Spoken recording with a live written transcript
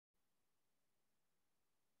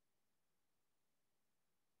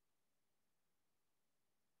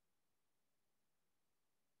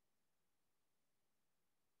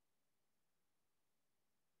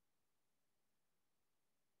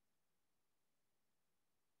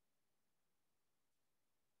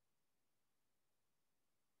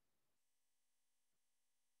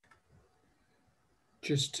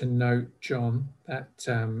Just to note, John, that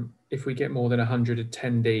if we get more than 100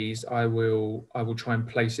 attendees, I will try and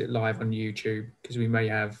place it live on YouTube, because we may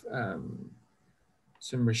have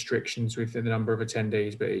some restrictions with the number of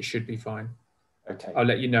attendees, but it should be fine. Okay. I'll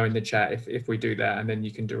let you know in the chat if we do that, and then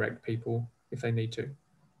you can direct people if they need to.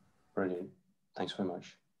 Brilliant. Thanks very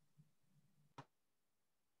much.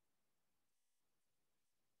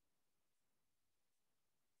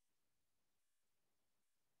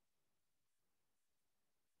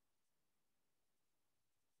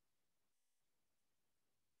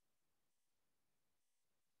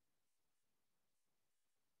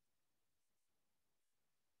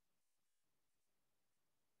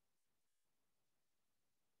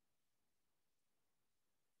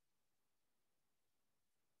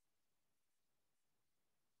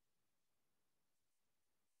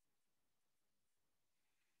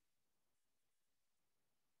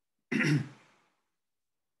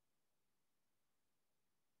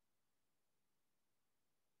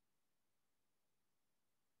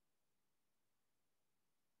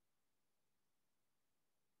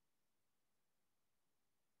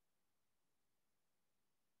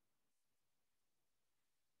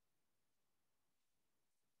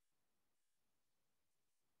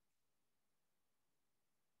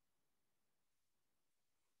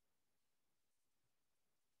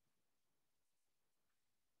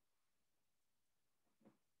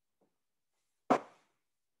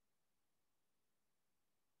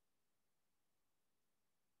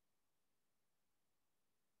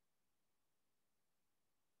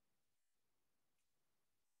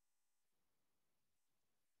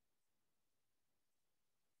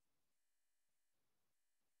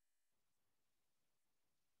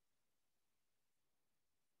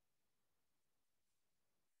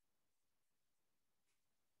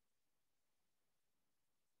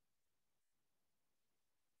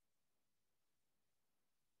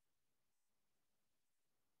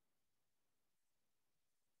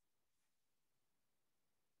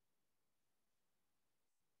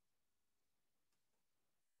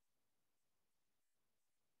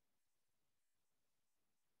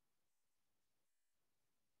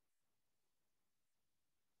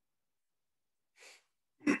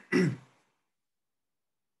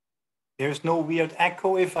 There's no weird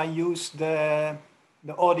echo if I use the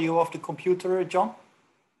audio of the computer, John?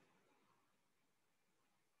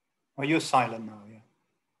 Or you're silent now,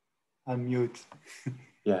 yeah. Unmute.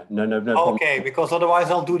 Yeah, no problem. Okay, because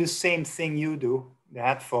otherwise I'll do the same thing you do, the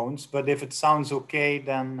headphones. But if it sounds okay,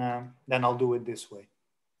 then I'll do it this way.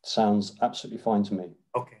 Sounds absolutely fine to me.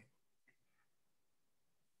 Okay.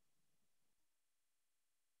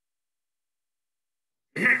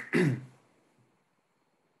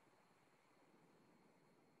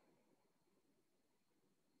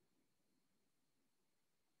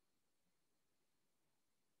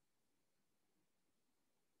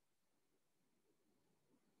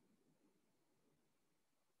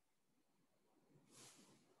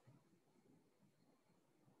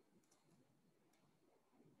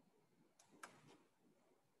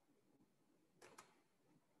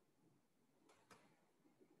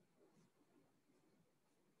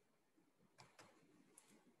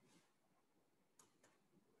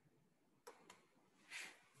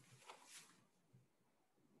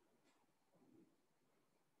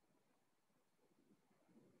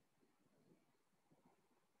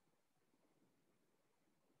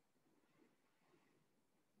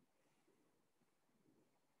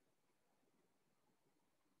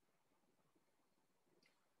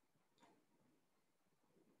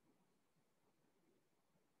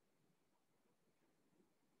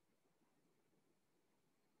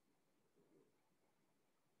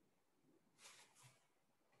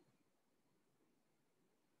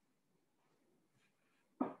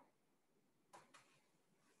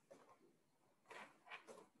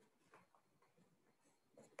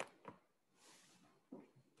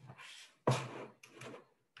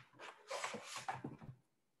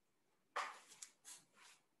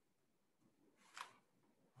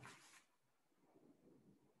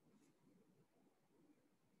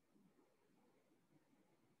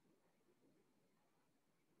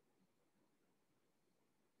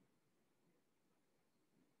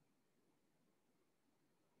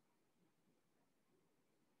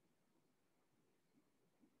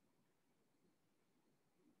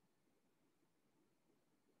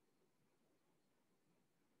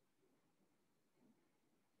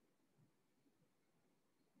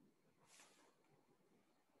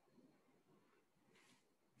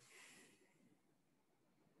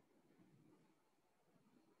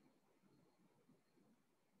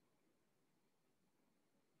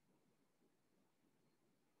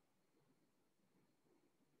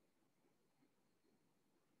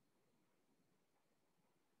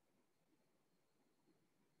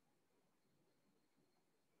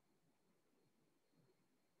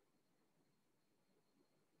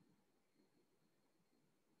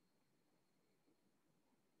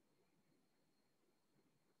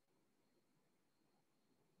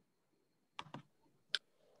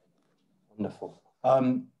 Wonderful.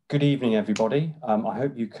 Good evening, everybody. I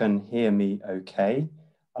hope you can hear me okay.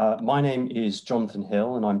 My name is Jonathan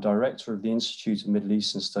Hill, and I'm Director of the Institute of Middle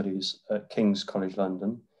Eastern Studies at King's College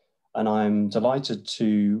London. And I'm delighted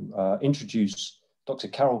to introduce Dr.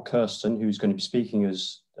 Carol Kirsten, who's going to be speaking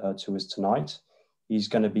to us tonight. He's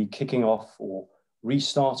going to be kicking off or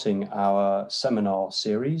restarting our seminar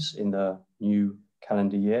series in the new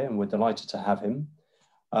calendar year, and we're delighted to have him.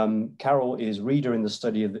 Carol is Reader in the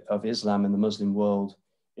Study of Islam in the Muslim World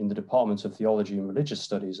in the Department of Theology and Religious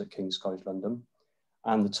Studies at King's College London.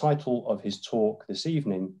 And the title of his talk this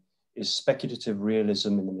evening is Speculative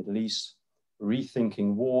Realism in the Middle East,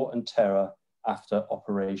 Rethinking War and Terror After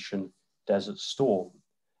Operation Desert Storm.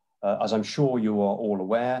 As I'm sure you are all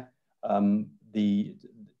aware,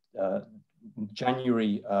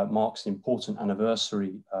 January marks an important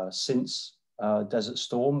anniversary since Desert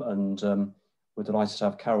Storm, and we're delighted to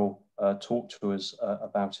have Carol talk to us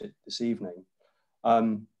about it this evening.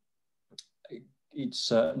 It's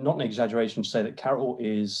not an exaggeration to say that Carol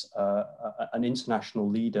is an international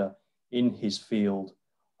leader in his field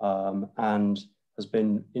and has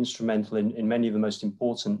been instrumental in many of the most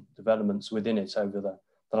important developments within it over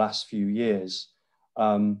the last few years.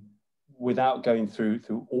 Without going through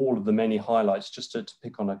all of the many highlights, just to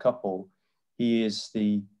pick on a couple, he is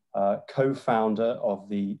the co-founder of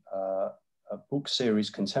the book series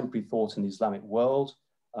Contemporary Thought in the Islamic World,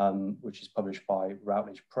 which is published by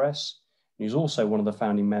Routledge Press. And he's also one of the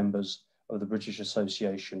founding members of the British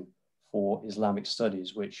Association for Islamic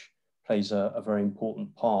Studies, which plays a very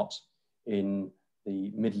important part in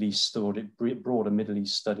the Middle East, broader Middle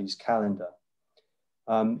East studies calendar.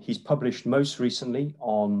 He's published most recently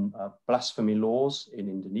on blasphemy laws in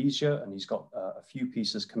Indonesia, and he's got a few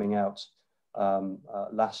pieces coming out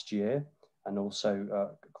last year, and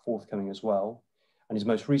also forthcoming as well. And his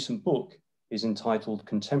most recent book is entitled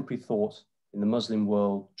Contemporary Thought in the Muslim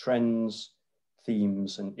World, Trends,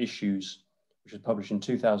 Themes and Issues, which was published in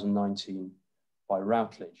 2019 by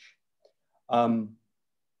Routledge.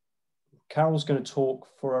 Carol's going to talk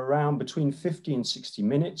for around between 50 and 60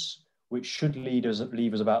 minutes, which should leave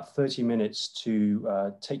us about 30 minutes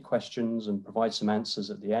to take questions and provide some answers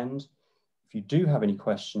at the end. If you do have any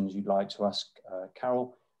questions you'd like to ask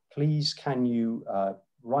Carol, please can you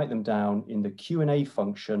write them down in the Q&A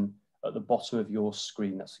function at the bottom of your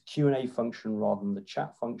screen. That's the Q&A function rather than the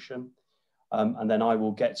chat function. And then I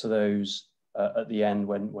will get to those at the end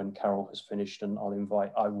when Carol has finished, and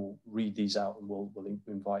I will read these out and we'll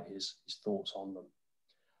invite his thoughts on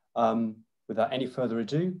them. Without any further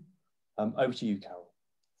ado, over to you, Carol.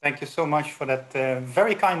 Thank you so much for that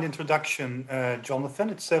very kind introduction, Jonathan.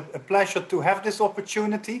 It's a pleasure to have this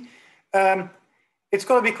opportunity. It's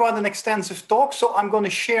going to be quite an extensive talk, so I'm going to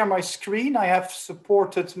share my screen. I have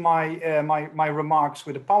supported my remarks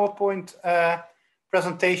with a PowerPoint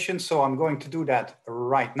presentation, so I'm going to do that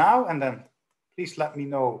right now. And then please let me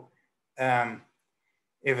know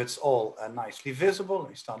if it's all nicely visible. Let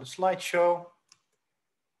me start a slideshow.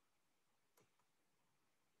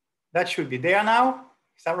 That should be there now.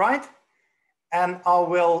 Is that right? And I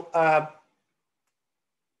will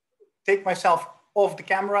take myself off the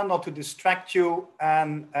camera, not to distract you,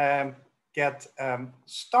 and get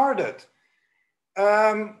started.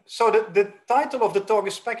 So the title of the talk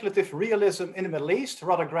is Speculative Realism in the Middle East,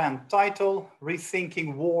 rather grand title,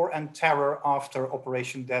 Rethinking War and Terror After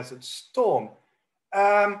Operation Desert Storm.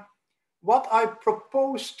 What I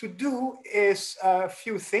propose to do is a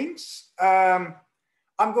few things. I'm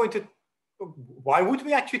going to, why would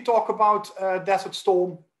we actually talk about Desert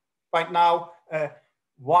Storm right now?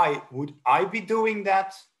 Why would I be doing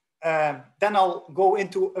that? Then I'll go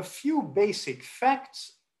into a few basic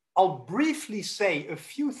facts. I'll briefly say a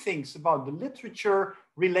few things about the literature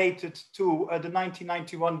related to the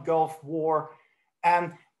 1991 Gulf War.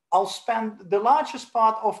 And I'll spend the largest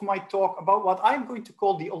part of my talk about what I'm going to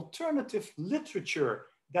call the alternative literature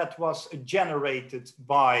that was generated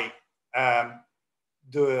by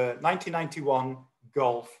the 1991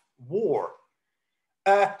 Gulf War.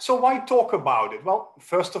 So why talk about it? Well,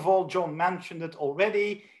 first of all, John mentioned it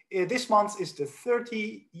already. This month is the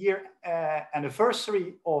 30-year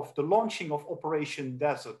anniversary of the launching of Operation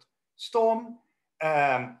Desert Storm.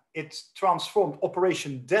 It transformed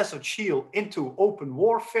Operation Desert Shield into open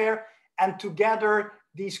warfare. And together,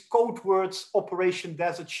 these code words, Operation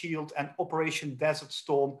Desert Shield and Operation Desert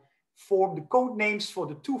Storm, form the code names for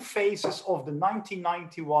the two phases of the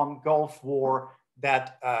 1991 Gulf War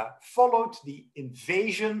that followed the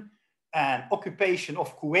invasion and occupation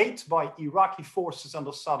of Kuwait by Iraqi forces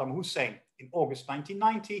under Saddam Hussein in August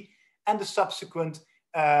 1990, and the subsequent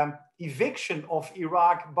eviction of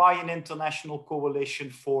Iraq by an international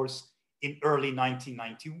coalition force in early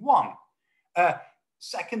 1991.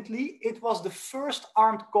 Secondly, it was the first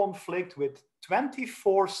armed conflict with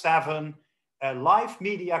 24/7 live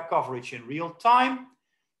media coverage in real time.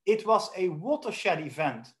 It was a watershed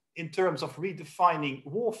event in terms of redefining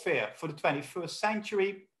warfare for the 21st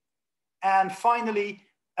century. And finally,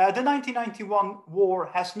 the 1991 war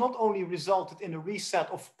has not only resulted in a reset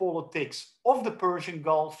of politics of the Persian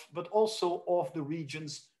Gulf, but also of the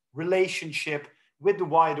region's relationship with the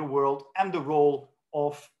wider world and the role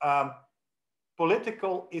of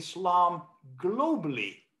political Islam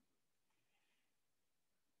globally.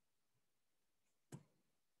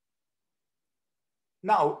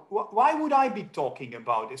 Now, why would I be talking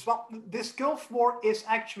about this? Well, this Gulf War is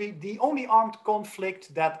actually the only armed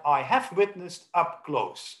conflict that I have witnessed up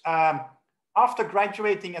close. After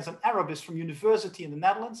graduating as an Arabist from university in the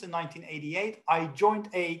Netherlands in 1988, I joined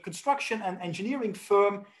a construction and engineering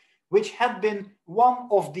firm which had been one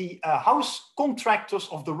of the house contractors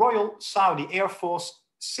of the Royal Saudi Air Force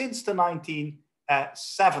since the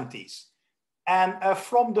 1970s. And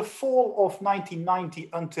from the fall of 1990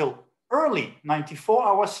 until early 94,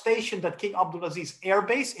 I was stationed at King Abdulaziz Air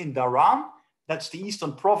Base in Dhahran, that's the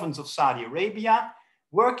eastern province of Saudi Arabia,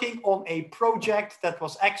 working on a project that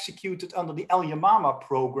was executed under the Al Yamama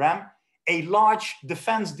program, a large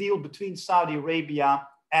defense deal between Saudi Arabia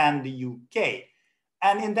and the UK.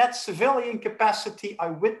 And in that civilian capacity, I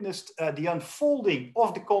witnessed the unfolding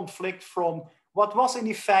of the conflict from what was in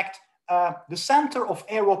effect the center of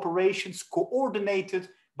air operations coordinated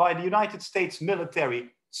by the United States military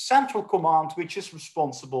Central Command, which is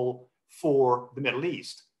responsible for the Middle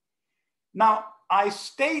East. Now, I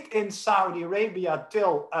stayed in Saudi Arabia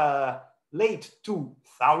till late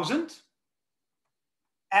 2000.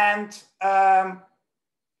 And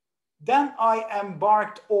then I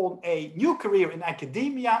embarked on a new career in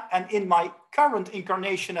academia. And in my current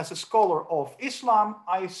incarnation as a scholar of Islam,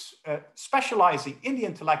 I specializing in the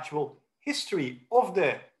intellectual history of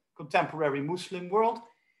the contemporary Muslim world.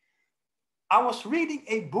 I was reading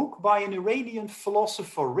a book by an Iranian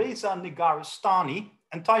philosopher, Reza Negarestani,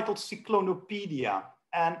 entitled Cyclonopedia.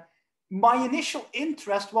 And my initial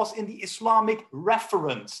interest was in the Islamic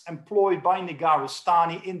reference employed by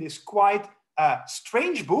Negarestani in this quite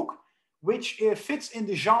strange book, which fits in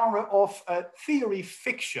the genre of theory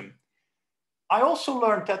fiction. I also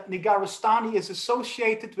learned that Negarestani is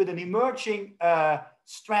associated with an emerging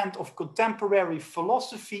strand of contemporary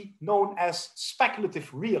philosophy known as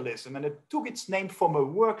speculative realism. And it took its name from a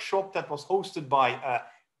workshop that was hosted by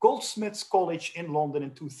Goldsmiths College in London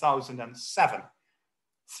in 2007.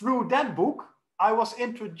 Through that book, I was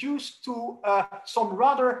introduced to some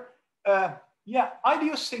rather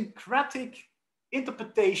idiosyncratic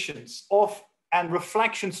interpretations of and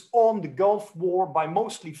reflections on the Gulf War by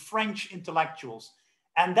mostly French intellectuals.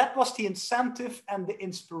 And that was the incentive and the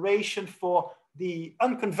inspiration for the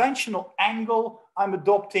unconventional angle I'm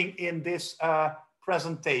adopting in this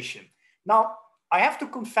presentation. Now, I have to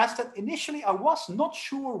confess that initially I was not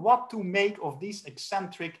sure what to make of these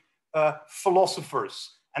eccentric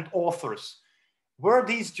philosophers and authors. Were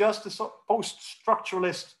these just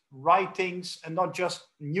post-structuralist writings and not just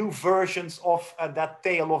new versions of that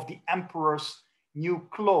tale of the emperor's new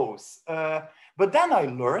clothes? But then I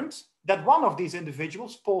learned that one of these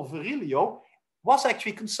individuals, Paul Virilio, was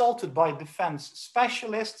actually consulted by defense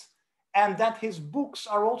specialists, and that his books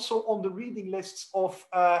are also on the reading lists of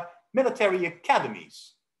military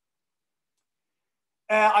academies.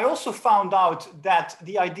 I also found out that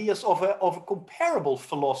the ideas of a comparable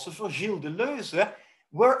philosopher, Gilles Deleuze,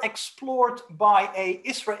 were explored by an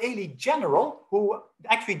Israeli general who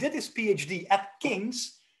actually did his PhD at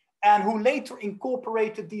King's and who later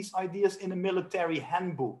incorporated these ideas in a military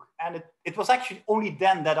handbook. And it was actually only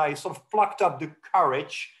then that I sort of plucked up the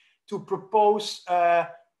courage to propose the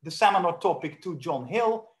seminar topic to John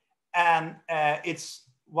Hill. And it's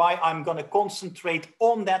why I'm going to concentrate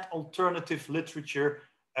on that alternative literature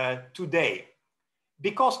today.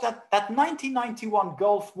 Because that 1991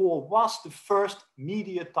 Gulf War was the first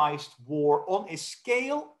mediatized war on a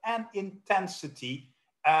scale and intensity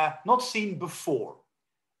not seen before.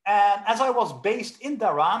 And as I was based in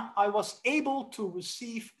Dhahran, I was able to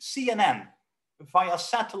receive CNN via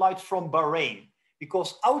satellite from Bahrain,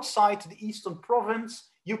 because outside the eastern province,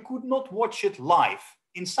 you could not watch it live.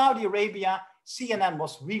 In Saudi Arabia, CNN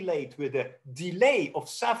was relayed with a delay of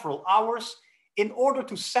several hours in order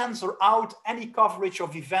to censor out any coverage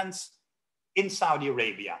of events in Saudi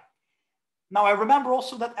Arabia. Now, I remember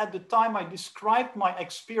also that at the time I described my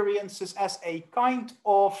experiences as a kind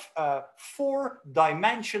of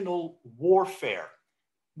four-dimensional warfare.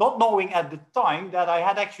 not knowing at the time that I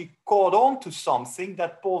had actually caught on to something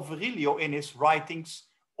that Paul Virilio in his writings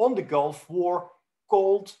on the Gulf War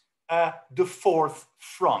called the fourth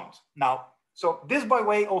front. Now, so this by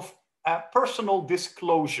way of personal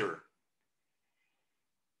disclosure.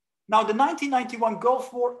 Now, the 1991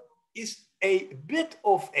 Gulf War is a bit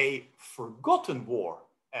of a forgotten war,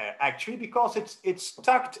 actually, because it's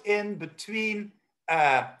tucked in between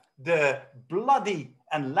the bloody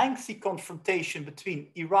and lengthy confrontation between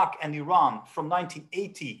Iraq and Iran from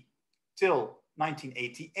 1980 till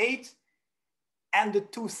 1988, and the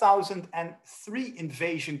 2003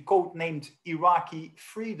 invasion, codenamed Iraqi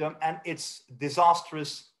Freedom, and its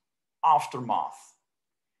disastrous aftermath.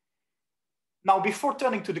 Now, before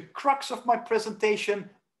turning to the crux of my presentation,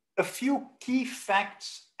 a few key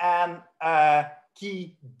facts and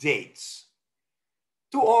key dates.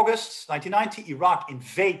 2 August 1990, Iraq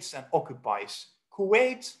invades and occupies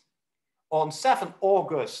Kuwait. On 7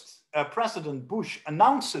 August, President Bush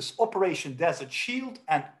announces Operation Desert Shield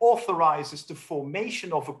and authorizes the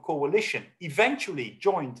formation of a coalition, eventually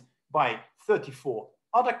joined by 34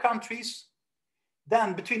 other countries.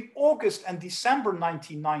 Then between August and December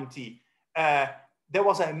 1990, there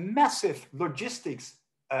was a massive logistics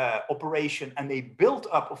operation and a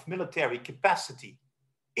build-up of military capacity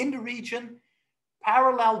in the region,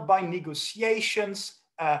 paralleled by negotiations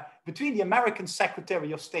between the American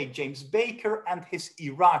Secretary of State James Baker and his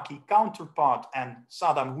Iraqi counterpart and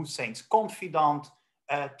Saddam Hussein's confidant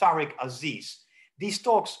Tariq Aziz. These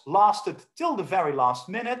talks lasted till the very last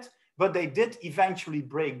minute, but they did eventually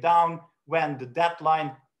break down when the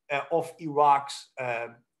deadline of Iraq's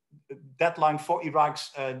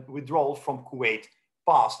withdrawal from Kuwait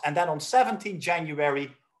passed. And then on 17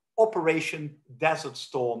 January, Operation Desert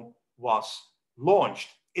Storm was launched.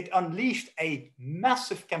 It unleashed a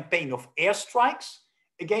massive campaign of airstrikes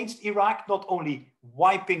against Iraq, not only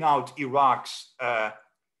wiping out Iraq's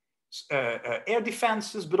air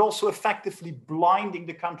defenses, but also effectively blinding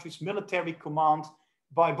the country's military command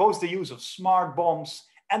by both the use of smart bombs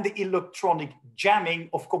and the electronic jamming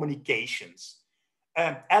of communications.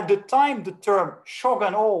 At the time, the term shock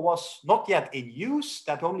and awe was not yet in use.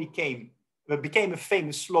 That only became a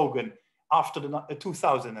famous slogan after the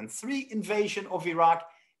 2003 invasion of Iraq.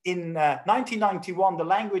 In 1991, the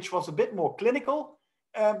language was a bit more clinical,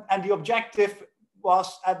 and the objective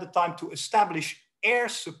was at the time to establish air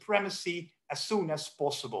supremacy as soon as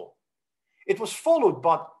possible. It was followed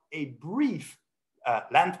by a brief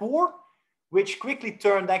land war, which quickly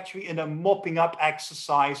turned actually in a mopping up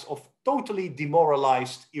exercise of totally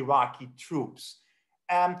demoralized Iraqi troops.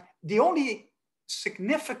 The only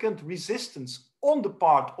significant resistance on the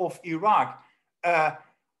part of Iraq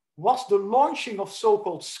was the launching of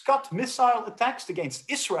so-called Scud missile attacks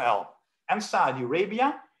against Israel and Saudi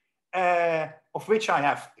Arabia, of which I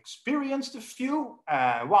have experienced a few.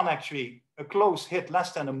 One actually a close hit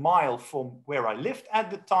less than a mile from where I lived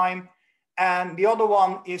at the time. And the other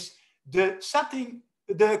one is the setting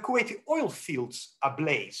the Kuwaiti oil fields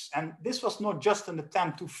ablaze. And this was not just an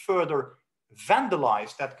attempt to further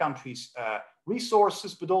vandalize that country's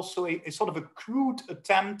resources, but also a sort of a crude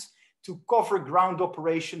attempt to cover ground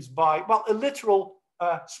operations by, well, a literal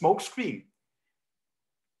smoke screen.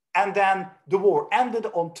 And then the war ended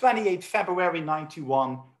on 28 February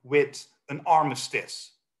 91 with an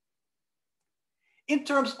armistice. In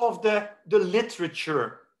terms of the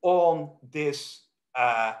literature on this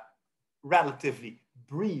relatively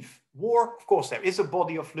brief war, of course, there is a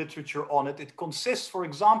body of literature on it. It consists, for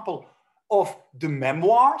example, of the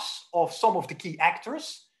memoirs of some of the key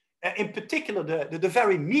actors, in particular, the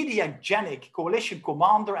very mediagenic coalition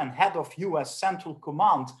commander and head of US Central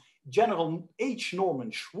Command, General H.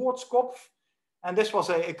 Norman Schwarzkopf. And this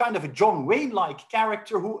was a kind of a John Wayne-like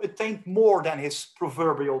character who attained more than his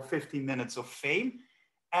proverbial 15 minutes of fame.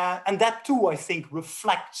 And that too, I think,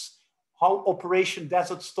 reflects how Operation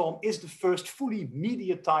Desert Storm is the first fully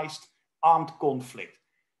mediatized armed conflict.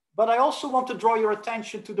 But I also want to draw your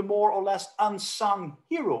attention to the more or less unsung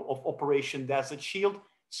hero of Operation Desert Shield,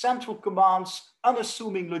 Central Command's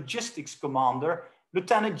unassuming logistics commander,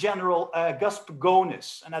 Lieutenant General Gus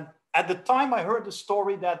Pagonis. And at the time, I heard the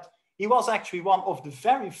story that he was actually one of the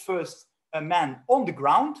very first men on the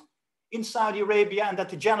ground in Saudi Arabia, and that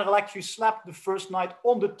the general actually slept the first night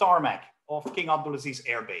on the tarmac of King Abdulaziz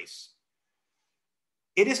Air Base.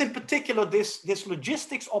 It is in particular this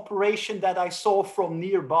logistics operation that I saw from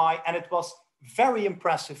nearby, and it was very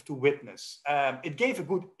impressive to witness. It gave a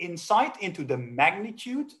good insight into the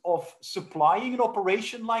magnitude of supplying an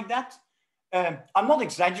operation like that. I'm not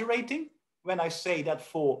exaggerating when I say that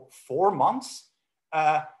for 4 months,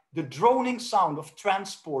 the droning sound of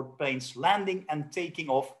transport planes landing and taking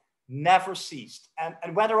off never ceased.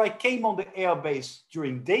 And whether I came on the airbase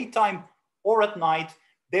during daytime or at night,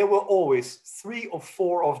 there were always 3 or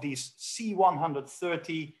 4 of these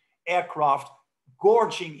C-130 aircraft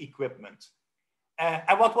gorging equipment.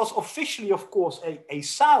 And what was officially, of course, a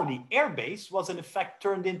Saudi airbase was in effect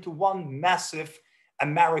turned into one massive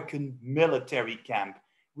American military camp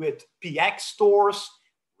with PX stores,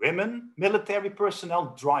 women, military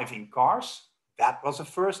personnel driving cars. That was a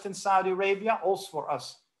first in Saudi Arabia, also for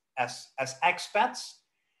us as expats.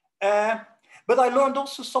 But I learned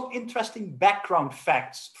also some interesting background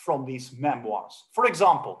facts from these memoirs. For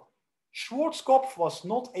example, Schwarzkopf was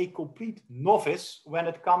not a complete novice when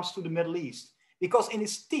it comes to the Middle East, because in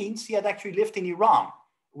his teens, he had actually lived in Iran,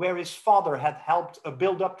 where his father had helped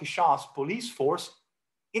build up the Shah's police force,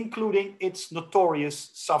 including its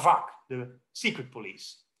notorious Savak, the secret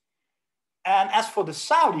police. And as for the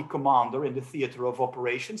Saudi commander in the theater of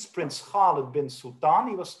operations, Prince Khalid bin Sultan,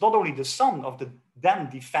 he was not only the son of the then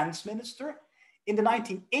defense minister. In the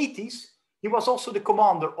 1980s, he was also the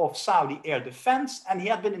commander of Saudi air defense, and he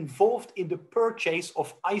had been involved in the purchase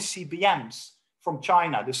of ICBMs from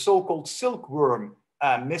China, the so-called silkworm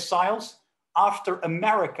missiles, after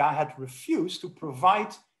America had refused to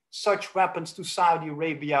provide such weapons to Saudi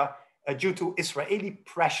Arabia due to Israeli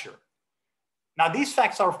pressure. Now, these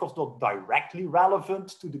facts are, of course, not directly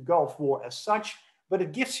relevant to the Gulf War as such, but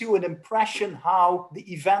it gives you an impression how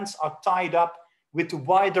the events are tied up with the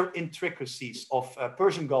wider intricacies of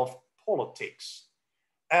Persian Gulf politics.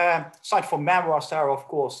 Aside from memoirs, there are, of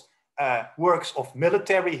course, works of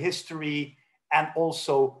military history and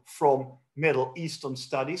also from Middle Eastern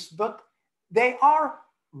studies, but they are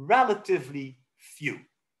relatively few.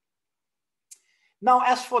 Now,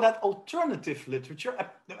 as for that alternative literature,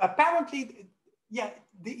 apparently,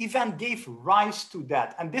 the event gave rise to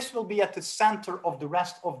that, and this will be at the center of the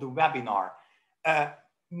rest of the webinar.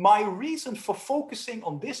 My reason for focusing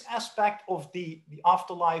on this aspect of the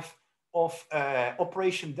afterlife of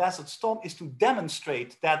Operation Desert Storm is to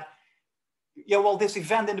demonstrate that, this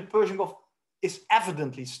event in the Persian Gulf is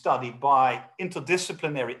evidently studied by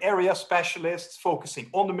interdisciplinary area specialists focusing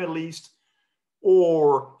on the Middle East,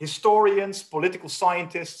 or historians, political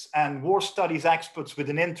scientists, and war studies experts with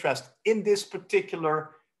an interest in this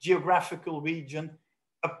particular geographical region.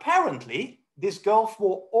 Apparently, this Gulf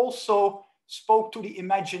War also spoke to the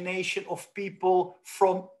imagination of people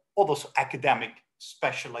from other academic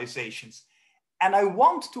specializations. And I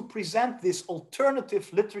want to present this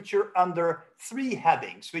alternative literature under 3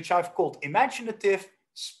 headings, which I've called imaginative,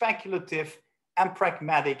 speculative, and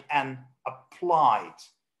pragmatic and applied.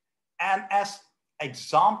 And as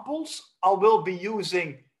examples, I will be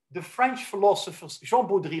using the French philosophers Jean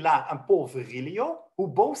Baudrillard and Paul Virilio, who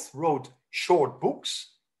both wrote short books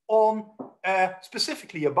on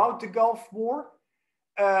specifically about the Gulf War.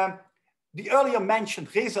 The earlier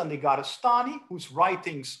mentioned Reza Negarestani, whose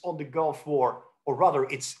writings on the Gulf War, or rather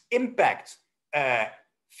its impact,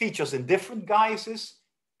 features in different guises.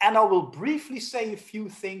 And I will briefly say a few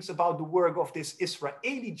things about the work of this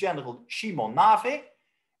Israeli General Shimon Naveh,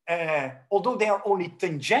 although they are only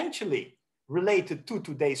tangentially related to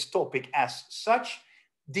today's topic as such.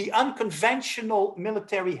 The unconventional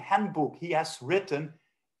military handbook he has written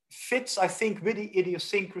fits, I think, with the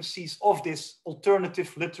idiosyncrasies of this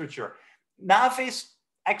alternative literature. Naveh's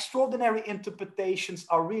extraordinary interpretations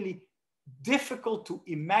are really difficult to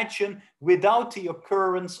imagine without the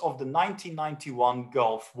occurrence of the 1991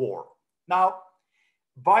 Gulf War. Now,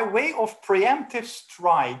 by way of preemptive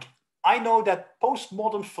strike, I know that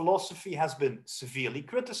postmodern philosophy has been severely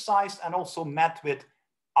criticized and also met with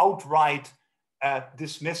outright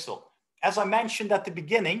dismissal. As I mentioned at the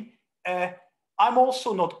beginning, I'm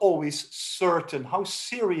also not always certain how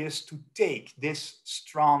serious to take this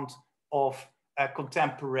strand of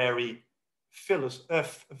contemporary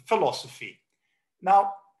philosophy.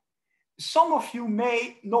 Now, some of you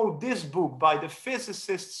may know this book by the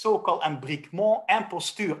physicist Sokal and Bricmont,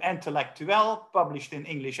 Imposture Intellectuelle, published in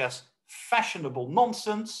English as Fashionable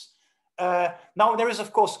Nonsense. Now, there is,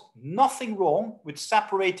 of course, nothing wrong with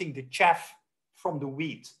separating the chaff from the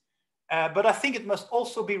wheat. But I think it must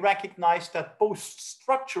also be recognized that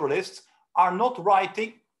post-structuralists are not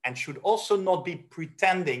writing and should also not be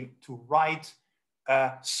pretending to write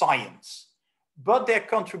science. But their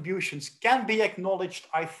contributions can be acknowledged,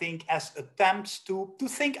 I think, as attempts to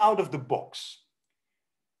think out of the box.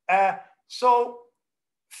 So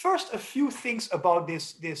first, a few things about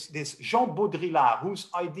this Jean Baudrillard, whose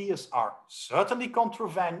ideas are certainly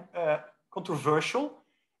controversial,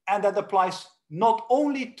 and that applies not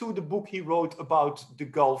only to the book he wrote about the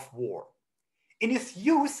Gulf War. In his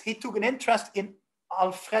youth, he took an interest in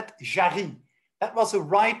Alfred Jarry. That was a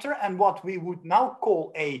writer and what we would now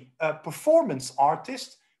call a performance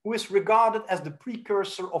artist, who is regarded as the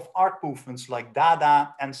precursor of art movements like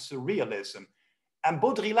Dada and Surrealism. And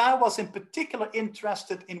Baudrillard was in particular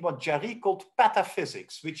interested in what Jarry called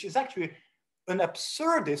pataphysics, which is actually an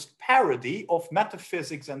absurdist parody of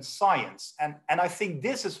metaphysics and science. And I think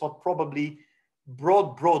this is what probably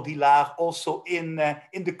brought Baudrillard also in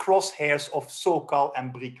the crosshairs of Sokal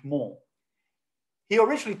and Bricmont. He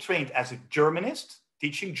originally trained as a Germanist,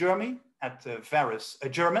 teaching German at various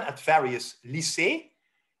lycées.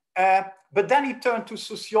 But then he turned to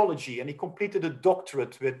sociology and he completed a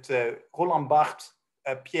doctorate with Roland Barthes,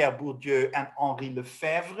 Pierre Bourdieu, and Henri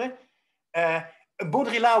Lefebvre.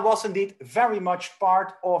 Baudrillard was indeed very much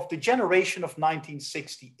part of the generation of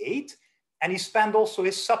 1968, and he spent also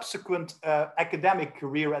his subsequent academic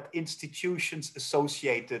career at institutions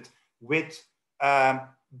associated with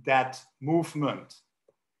that movement.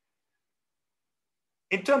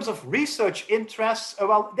 In terms of research interests,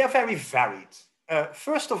 well, they're very varied.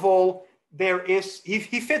 First of all,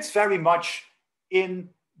 he fits very much in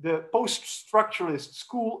the post-structuralist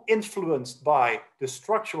school influenced by the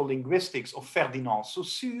structural linguistics of Ferdinand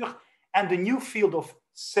Saussure and the new field of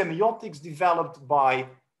semiotics developed by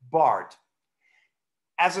Barthes.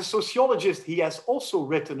 As a sociologist, he has also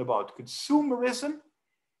written about consumerism,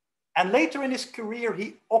 and later in his career,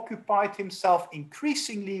 he occupied himself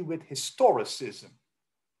increasingly with historicism.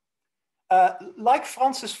 Like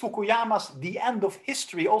Francis Fukuyama's The End of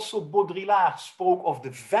History, also Baudrillard spoke of the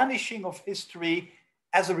vanishing of history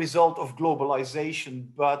as a result of globalization.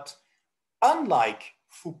 But unlike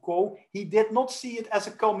Foucault, he did not see it as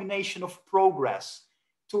a culmination of progress.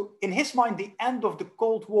 In his mind, the end of the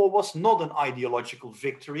Cold War was not an ideological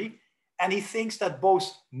victory. And he thinks that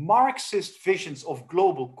both Marxist visions of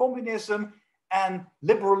global communism and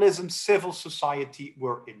liberalism, civil society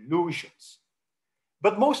were illusions.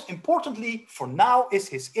 But most importantly, for now, is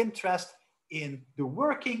his interest in the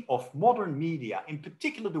working of modern media, in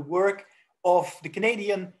particular the work of the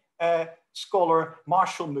Canadian scholar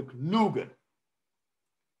Marshall McLuhan.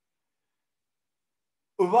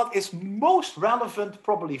 What is most relevant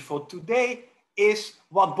probably for today is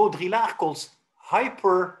what Baudrillard calls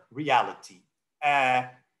hyper-reality.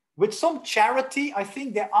 With some charity, I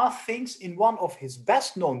think there are things in one of his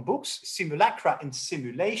best-known books, Simulacra and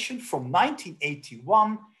Simulation from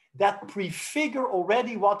 1981, that prefigure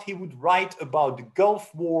already what he would write about the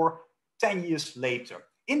Gulf War 10 years later.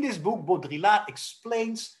 In this book, Baudrillard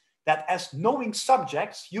explains that as knowing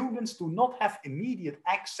subjects, humans do not have immediate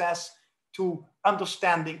access to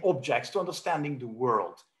understanding objects, to understanding the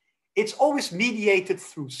world. It's always mediated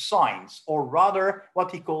through signs, or rather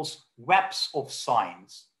what he calls webs of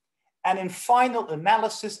signs. And in final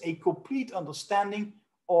analysis, a complete understanding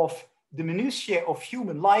of the minutiae of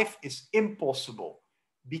human life is impossible,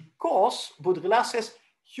 because Baudrillard says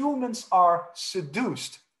humans are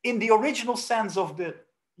seduced in the original sense of the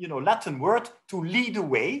Latin word to lead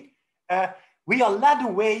away. We are led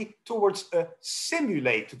away towards a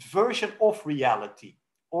simulated version of reality,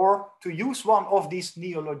 or to use one of these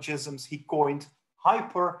neologisms he coined,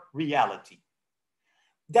 hyper-reality.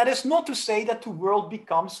 That is not to say that the world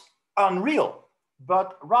becomes unreal,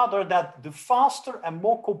 but rather that the faster and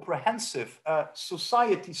more comprehensive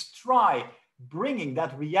societies try bringing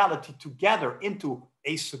that reality together into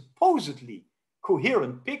a supposedly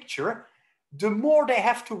coherent picture, the more they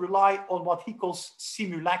have to rely on what he calls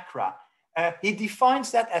simulacra. He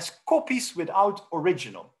defines that as copies without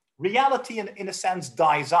original. Reality, in a sense,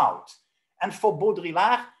 dies out. And for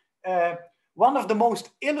Baudrillard, one of the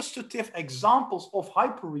most illustrative examples of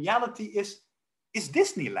hyperreality is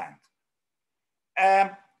Disneyland.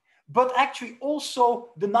 But actually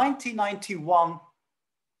also the 1991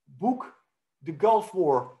 book, The Gulf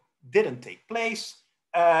War Didn't Take Place,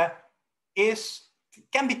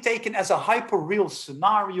 can be taken as a hyper-real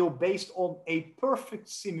scenario based on a perfect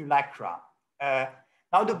simulacra.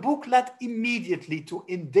 Now, the book led immediately to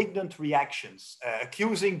indignant reactions,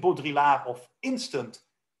 accusing Baudrillard of instant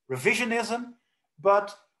revisionism.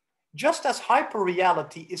 But just as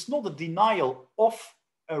hyperreality is not a denial of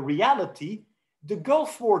a reality, the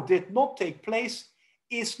Gulf War did not take place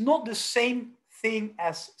is not the same thing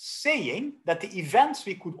as saying that the events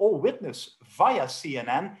we could all witness via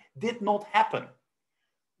CNN did not happen.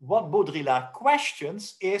 What Baudrillard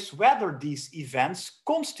questions is whether these events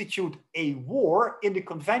constitute a war in the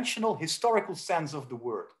conventional historical sense of the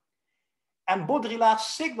word. And Baudrillard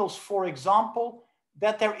signals, for example,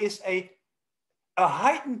 that there is a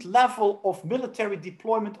heightened level of military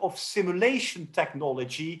deployment of simulation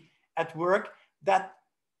technology at work that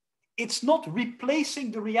it's not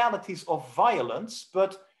replacing the realities of violence,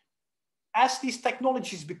 but as these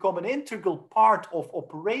technologies become an integral part of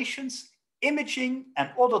operations, imaging and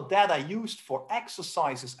other data used for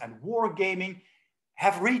exercises and wargaming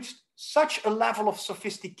have reached such a level of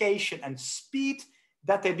sophistication and speed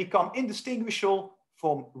that they become indistinguishable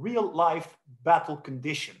from real-life battle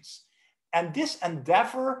conditions. And this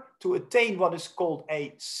endeavor to attain what is called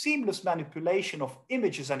a seamless manipulation of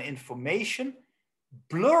images and information,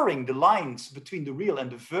 blurring the lines between the real and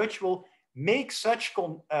the virtual, makes such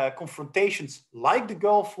confrontations like the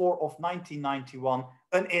Gulf War of 1991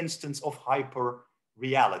 an instance of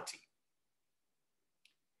hyper-reality.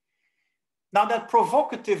 Now, that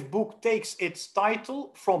provocative book takes its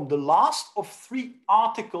title from the last of 3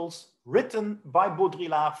 articles written by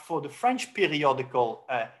Baudrillard for the French periodical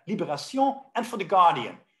Libération and for The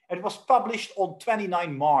Guardian. It was published on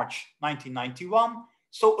 29 March 1991,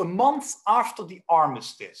 so a month after the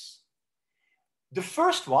armistice. The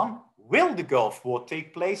first one, Will the Gulf War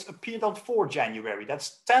Take Place?, appeared on 4 January.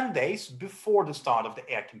 That's 10 days before the start of the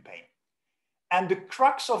air campaign. And the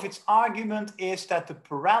crux of its argument is that the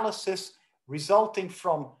paralysis resulting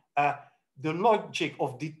from the logic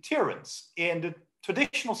of deterrence in the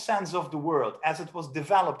traditional sense of the word, as it was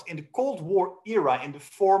developed in the Cold War era in the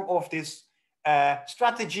form of this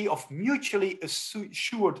strategy of mutually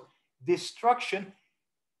assured destruction,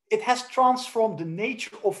 it has transformed the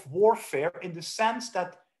nature of warfare in the sense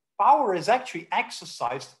that power is actually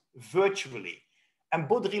exercised virtually. And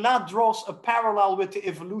Baudrillard draws a parallel with the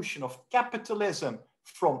evolution of capitalism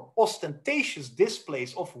from ostentatious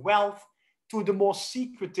displays of wealth to the more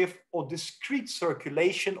secretive or discreet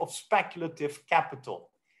circulation of speculative capital.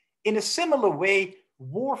 In a similar way,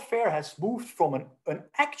 warfare has moved from an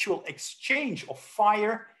actual exchange of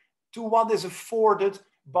fire to what is afforded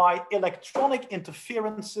by electronic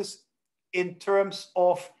interferences in terms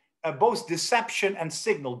of both deception and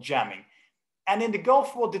signal jamming. And in the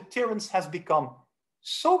Gulf War, deterrence has become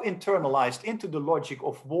so internalized into the logic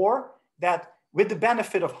of war that with the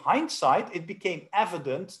benefit of hindsight, it became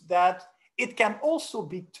evident that it can also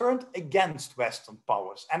be turned against Western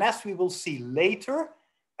powers. And as we will see later,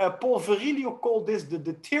 Paul Virilio called this the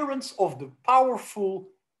deterrence of the powerful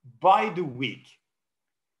by the weak.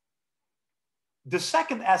 The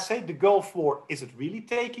second essay, The Gulf War, Is It Really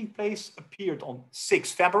Taking Place?, appeared on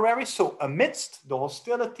 6 February, so amidst the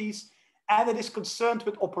hostilities, and it is concerned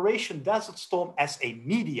with Operation Desert Storm as a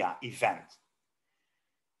media event.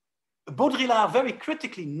 Baudrillard very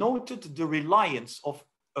critically noted the reliance of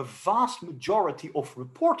a vast majority of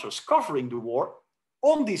reporters covering the war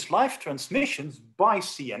on these live transmissions by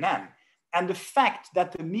CNN, and the fact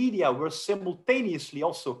that the media were simultaneously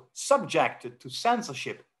also subjected to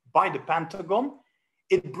censorship by the Pentagon.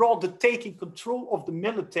 It brought the taking control of the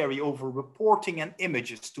military over reporting and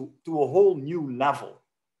images to a whole new level.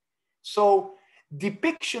 So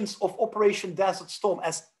depictions of Operation Desert Storm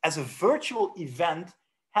as a virtual event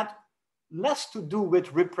had less to do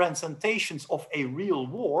with representations of a real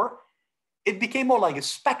war. It became more like a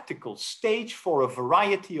spectacle stage for a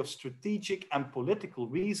variety of strategic and political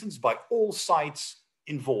reasons by all sides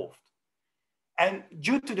involved. And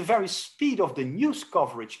due to the very speed of the news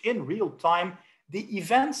coverage in real time, the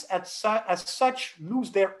events as such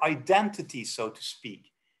lose their identity, so to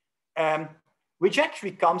speak, which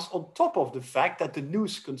actually comes on top of the fact that the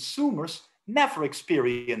news consumers never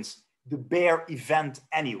experience the bare event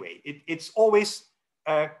anyway. It's always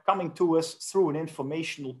coming to us through an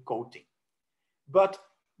informational coating. But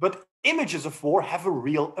images of war have a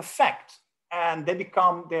real effect, and they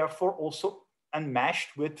become therefore also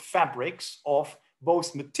enmeshed with fabrics of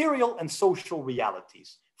both material and social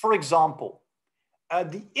realities. For example,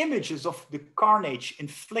 the images of the carnage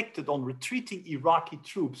inflicted on retreating Iraqi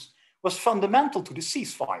troops was fundamental to the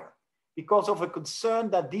ceasefire because of a concern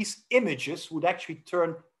that these images would actually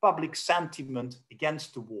turn public sentiment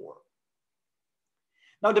against the war.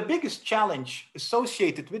 Now, the biggest challenge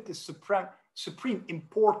associated with the supreme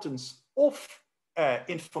importance of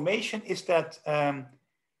information is that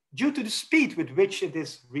due to the speed with which it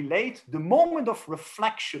is relayed, the moment of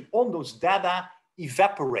reflection on those data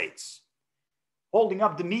evaporates, holding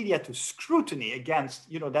up the media to scrutiny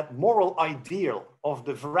against that moral ideal of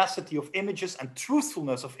the veracity of images and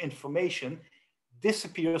truthfulness of information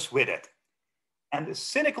disappears with it. And the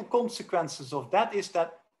cynical consequences of that is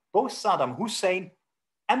that both Saddam Hussein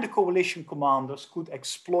and the coalition commanders could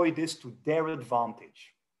exploit this to their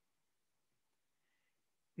advantage.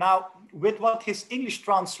 Now, with what his English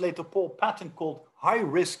translator Paul Patton called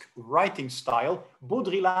high-risk writing style,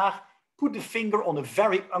 Baudrillard put the finger on a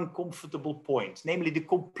very uncomfortable point, namely the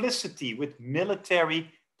complicity with military,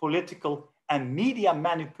 political, and media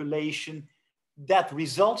manipulation that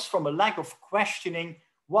results from a lack of questioning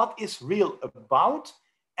what is real about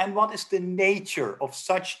and what is the nature of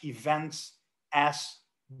such events as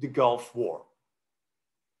the Gulf War.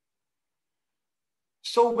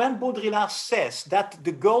 So when Baudrillard says that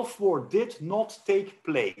the Gulf War did not take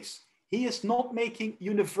place, he is not making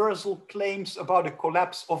universal claims about a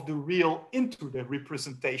collapse of the real into the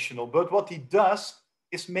representational, but what he does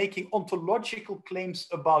is making ontological claims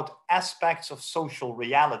about aspects of social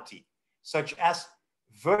reality, such as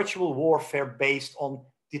virtual warfare based on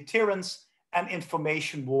deterrence and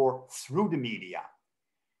information war through the media.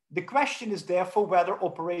 The question is therefore whether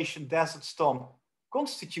Operation Desert Storm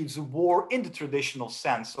constitutes a war in the traditional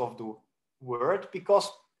sense of the word,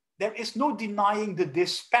 because there is no denying the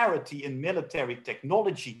disparity in military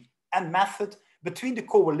technology and method between the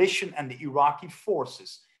coalition and the Iraqi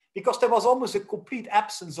forces, because there was almost a complete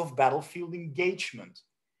absence of battlefield engagement.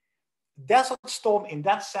 Desert Storm in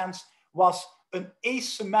that sense was an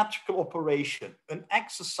asymmetrical operation, an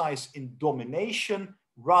exercise in domination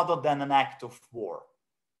rather than an act of war.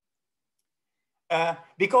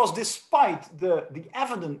 Because despite the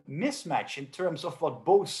evident mismatch in terms of what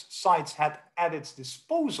both sides had at its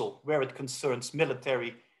disposal where it concerns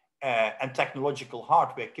military and technological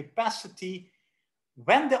hardware capacity,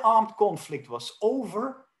 when the armed conflict was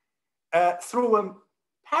over, through a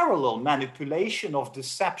parallel manipulation of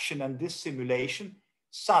deception and dissimulation,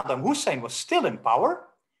 Saddam Hussein was still in power,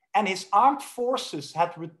 and his armed forces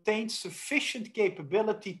had retained sufficient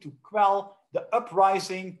capability to quell the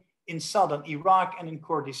uprising in southern Iraq and in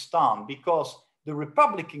Kurdistan, because the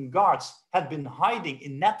Republican Guards had been hiding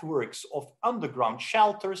in networks of underground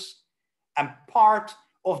shelters, and part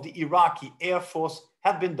of the Iraqi Air Force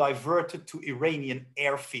had been diverted to Iranian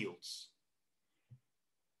airfields.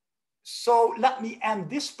 So let me end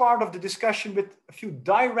this part of the discussion with a few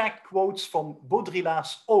direct quotes from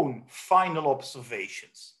Baudrillard's own final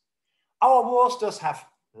observations. Our wars thus have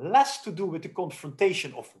less to do with the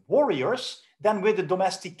confrontation of warriors than with the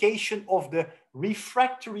domestication of the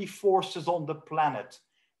refractory forces on the planet.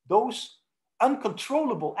 Those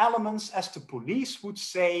uncontrollable elements, as the police would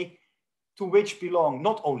say, to which belong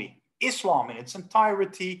not only Islam in its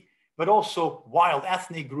entirety, but also wild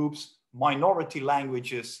ethnic groups, minority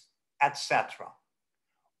languages, etc.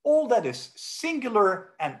 All that is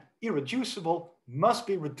singular and irreducible must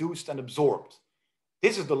be reduced and absorbed.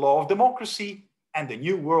 This is the law of democracy and the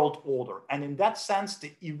new world order. And in that sense,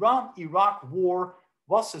 the Iran-Iraq war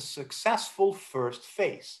was a successful first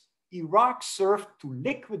phase. Iraq served to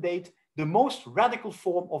liquidate the most radical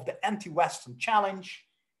form of the anti-Western challenge,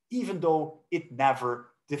 even though it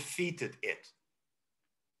never defeated it.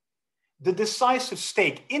 The decisive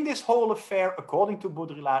stake in this whole affair, according to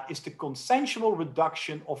Baudrillard, is the consensual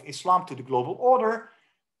reduction of Islam to the global order,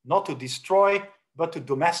 not to destroy, but to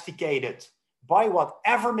domesticate it by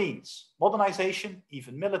whatever means: modernization,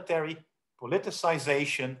 even military,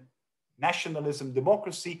 politicization, nationalism,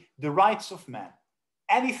 democracy, the rights of man,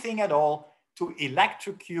 anything at all to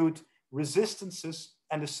electrocute resistances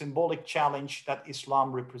and the symbolic challenge that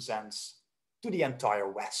Islam represents to the entire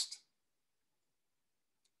West.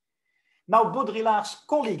 Now, Baudrillard's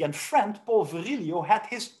colleague and friend, Paul Virilio, had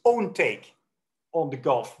his own take on the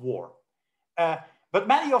Gulf War. But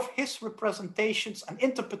many of his representations and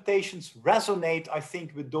interpretations resonate, I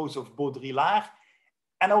think, with those of Baudrillard.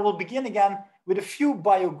 And I will begin again with a few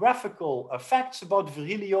biographical facts about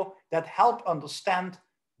Virilio that help understand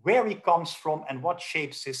where he comes from and what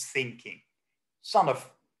shapes his thinking. Son of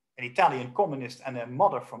an Italian communist and a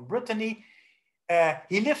mother from Brittany,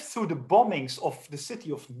 he lived through the bombings of the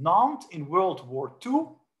city of Nantes in World War II.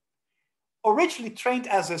 Originally trained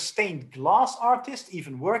as a stained glass artist,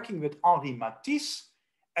 even working with Henri Matisse,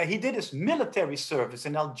 he did his military service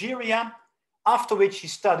in Algeria, after which he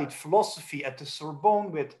studied philosophy at the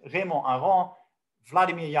Sorbonne with Raymond Aron,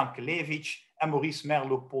 Vladimir Yankelevich, and Maurice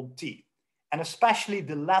Merleau-Ponty. And especially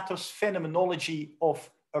the latter's phenomenology of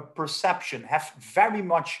a perception have very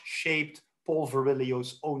much shaped Paul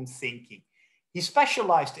Virilio's own thinking. He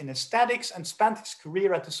specialized in aesthetics and spent his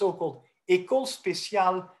career at the so-called École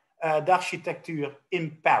Spéciale d'Architecture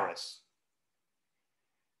in Paris.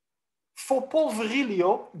 For Paul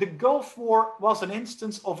Virilio, the Gulf War was an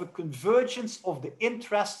instance of a convergence of the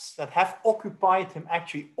interests that have occupied him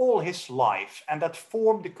actually all his life and that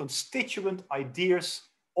form the constituent ideas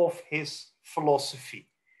of his philosophy,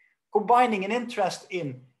 combining an interest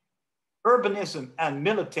in urbanism and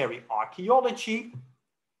military archaeology,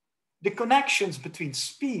 the connections between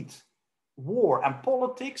speed, war, and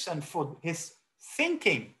politics. And for his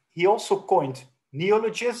thinking, he also coined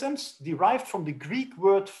neologisms derived from the Greek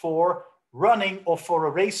word for running or for a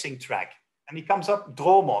racing track, and he comes up,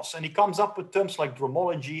 dromos, and he comes up with terms like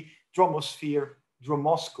dromology, dromosphere,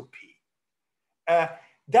 dromoscopy.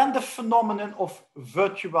 Then the phenomenon of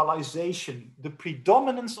virtualization, the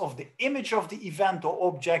predominance of the image of the event or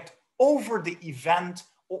object over the event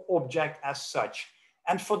or object as such.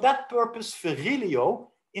 And for that purpose, Virilio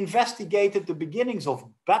investigated the beginnings of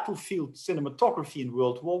battlefield cinematography in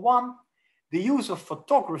World War I, the use of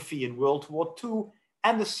photography in World War II,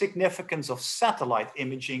 and the significance of satellite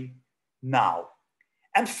imaging now.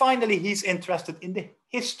 And finally, he's interested in the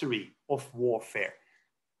history of warfare.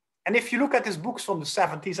 And if you look at his books from the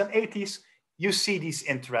 70s and 80s, you see these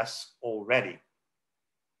interests already.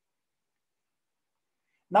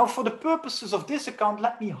 Now, for the purposes of this account,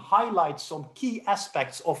 let me highlight some key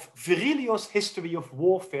aspects of Virilio's history of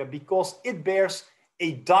warfare because it bears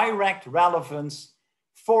a direct relevance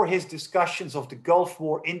for his discussions of the Gulf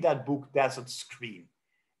War in that book, Desert Screen.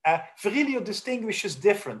 Virilio distinguishes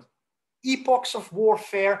different epochs of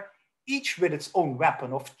warfare, each with its own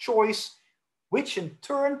weapon of choice, which in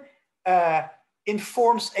turn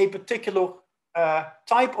informs a particular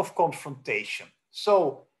type of confrontation.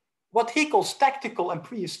 So what he calls tactical and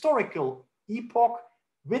prehistorical epoch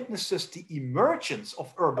witnesses the emergence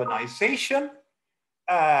of urbanization.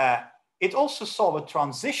 It also saw a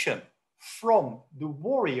transition from the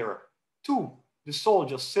warrior to the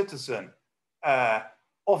soldier citizen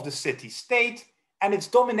of the city-state, and it's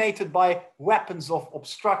dominated by weapons of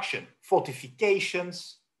obstruction,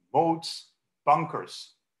 fortifications, moats,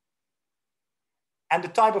 bunkers. And the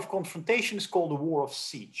type of confrontation is called the war of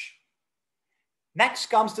siege. Next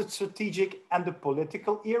comes the strategic and the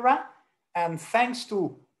political era, and thanks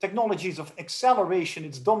to technologies of acceleration,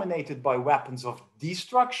 it's dominated by weapons of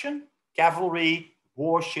destruction, cavalry,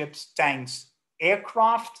 warships, tanks,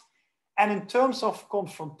 aircraft. And in terms of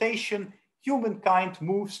confrontation, humankind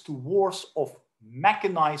moves to wars of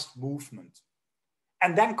mechanized movement.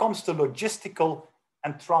 And then comes the logistical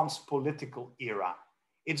and transpolitical era.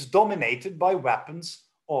 It's dominated by weapons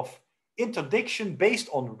of interdiction based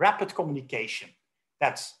on rapid communication.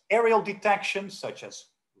 That's aerial detection, such as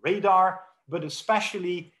radar, but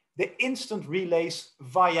especially the instant relays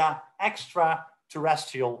via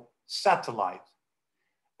extraterrestrial satellite.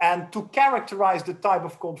 And to characterize the type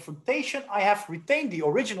of confrontation, I have retained the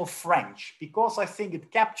original French because I think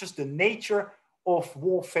it captures the nature of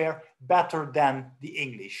warfare better than the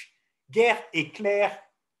English. Guerre éclair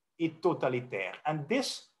et totalitaire. And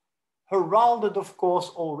this heralded, of course,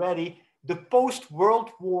 already the post-World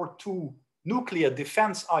War II nuclear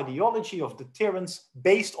defense ideology of deterrence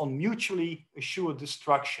based on mutually assured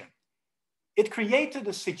destruction. It created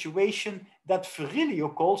a situation that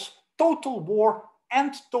Virilio calls total war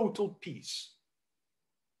and total peace.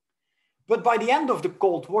 But by the end of the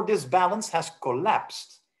Cold War, this balance has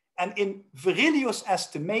collapsed. And in Virilio's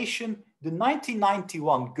estimation, the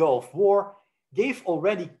 1991 Gulf War gave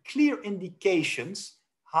already clear indications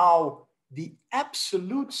how the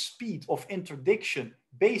absolute speed of interdiction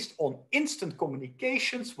based on instant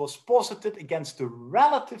communications was posited against the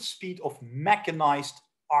relative speed of mechanized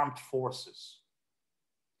armed forces.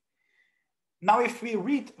 Now, if we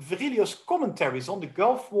read Virilio's commentaries on the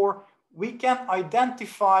Gulf War, we can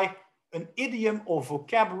identify an idiom or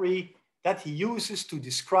vocabulary that he uses to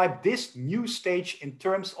describe this new stage in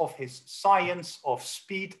terms of his science of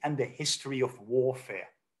speed and the history of warfare.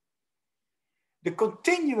 The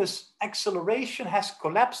continuous acceleration has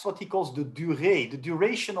collapsed what he calls the durée, the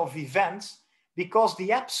duration of events, because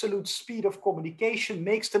the absolute speed of communication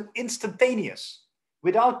makes them instantaneous,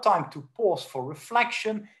 without time to pause for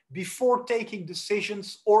reflection before taking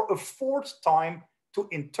decisions or afford time to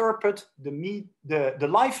interpret the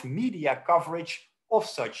live media coverage of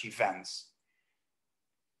such events.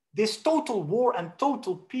 This total war and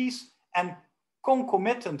total peace and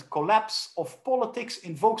concomitant collapse of politics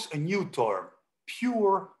invokes a new term,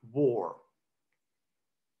 pure war.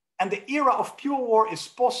 And the era of pure war is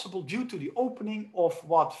possible due to the opening of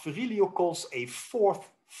what Virilio calls a fourth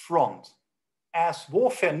front, as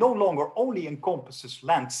warfare no longer only encompasses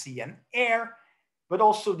land, sea, and air, but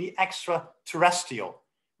also the extraterrestrial,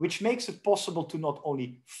 which makes it possible to not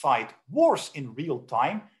only fight wars in real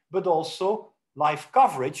time, but also live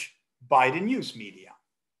coverage by the news media.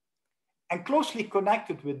 And closely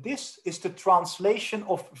connected with this is the translation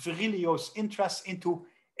of Virilio's interest into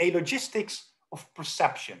a logistics of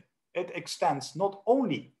perception. It extends not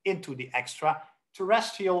only into the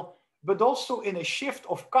extraterrestrial, but also in a shift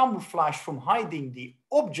of camouflage from hiding the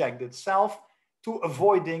object itself to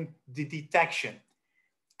avoiding the detection.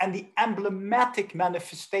 And the emblematic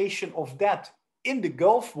manifestation of that in the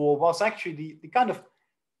Gulf War was actually the kind of,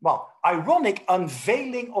 well, ironic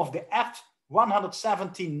unveiling of the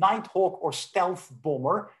 117 Nighthawk or stealth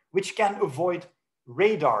bomber, which can avoid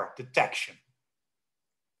radar detection.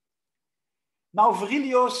 Now,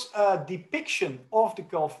 Virilio's depiction of the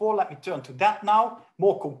Gulf War, let me turn to that now,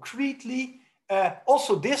 more concretely.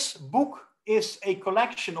 Also, this book is a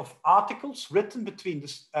collection of articles written between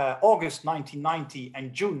August 1990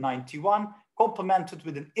 and June 91, complemented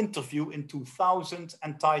with an interview in 2000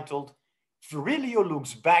 entitled Virilio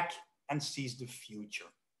Looks Back and Sees the Future.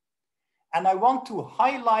 And I want to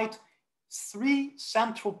highlight three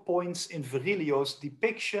central points in Virilio's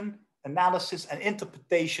depiction, analysis, and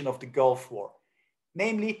interpretation of the Gulf War.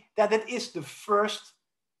 Namely, that it is the first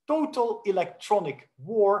total electronic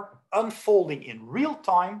war unfolding in real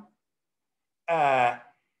time,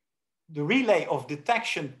 the relay of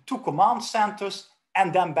detection to command centers,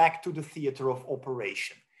 and then back to the theater of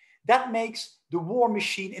operation. That makes the war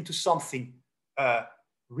machine into something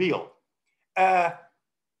real.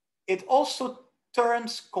 It also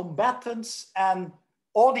turns combatants and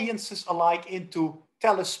audiences alike into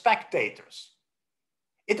telespectators.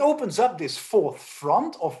 It opens up this fourth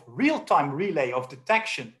front of real-time relay of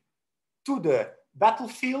detection to the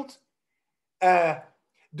battlefield.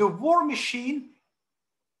 The war machine,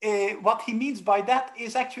 what he means by that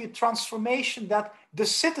is actually a transformation that the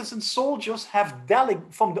citizen soldiers have,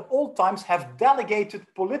 from the old times, have delegated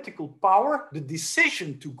political power, the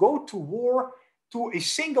decision to go to war, to a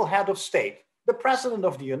single head of state, the President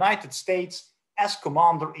of the United States as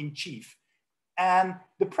commander-in-chief. And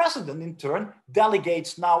the president, in turn,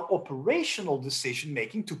 delegates now operational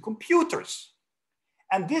decision-making to computers.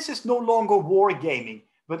 And this is no longer wargaming,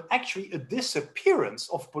 but actually a disappearance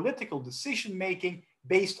of political decision-making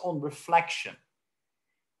based on reflection.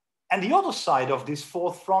 And the other side of this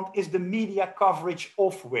fourth front is the media coverage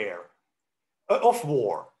of war.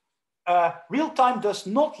 Real-time does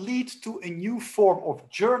not lead to a new form of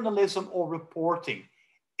journalism or reporting.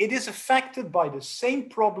 It is affected by the same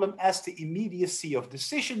problem as the immediacy of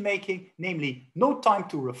decision-making, namely no time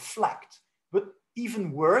to reflect. But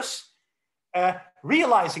even worse,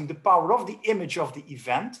 realizing the power of the image of the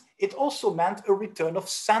event, it also meant a return of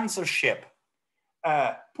censorship.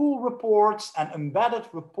 Pool reports and embedded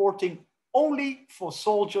reporting only for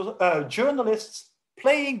journalists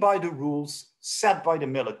playing by the rules set by the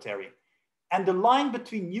military. And the line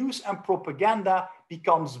between news and propaganda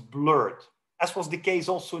becomes blurred, as was the case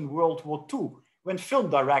also in World War II, when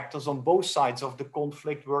film directors on both sides of the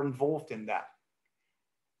conflict were involved in that.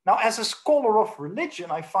 Now, as a scholar of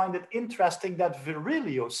religion, I find it interesting that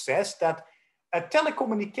Virilio says that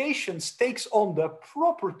telecommunications takes on the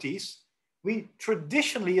properties we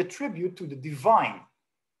traditionally attribute to the divine: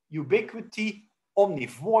 ubiquity,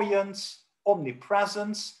 omnivoyance,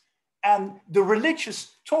 omnipresence. And the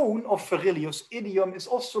religious tone of Virilio's idiom is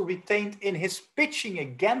also retained in his pitching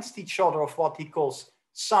against each other of what he calls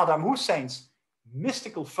Saddam Hussein's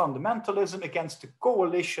mystical fundamentalism against the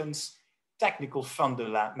coalition's technical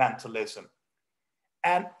fundamentalism.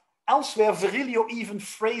 And elsewhere, Virilio even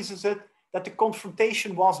phrases it that the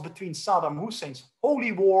confrontation was between Saddam Hussein's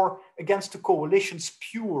holy war against the coalition's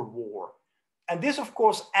pure war. And this, of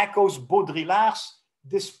course, echoes Baudrillard's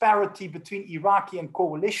disparity between Iraqi and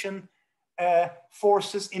coalition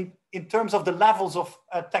forces in terms of the levels of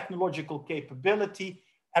technological capability,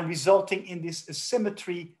 and resulting in this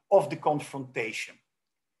asymmetry of the confrontation.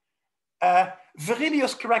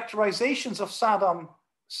 Virilio's characterizations of Saddam's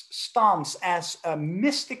stance as a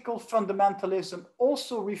mystical fundamentalism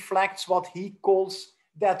also reflects what he calls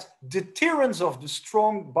that deterrence of the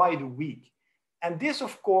strong by the weak. And this,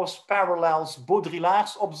 of course, parallels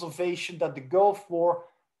Baudrillard's observation that the Gulf War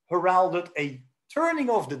heralded a turning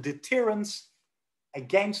of the deterrence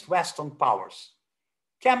against Western powers.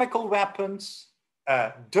 Chemical weapons,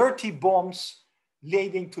 dirty bombs,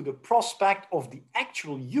 leading to the prospect of the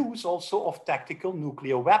actual use also of tactical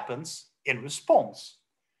nuclear weapons in response.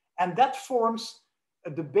 And that forms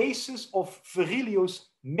the basis of Virilio's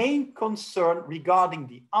main concern regarding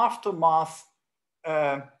the aftermath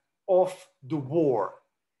of the war.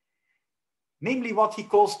 Namely what he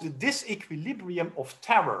calls the disequilibrium of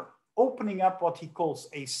terror, opening up what he calls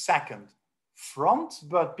a second front.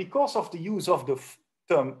 But because of the use of the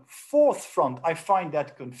term fourth front, I find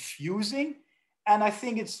that confusing. And I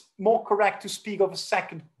think it's more correct to speak of a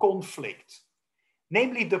second conflict.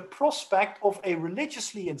 Namely the prospect of a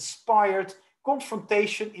religiously inspired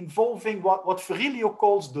confrontation involving what Virilio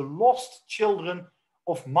calls the lost children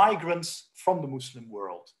of migrants from the Muslim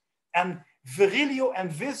world. And Virilio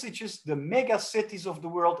envisages the mega cities of the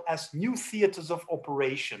world as new theaters of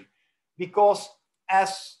operation, because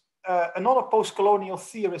as another post-colonial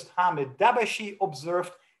theorist, Hamid Dabashi,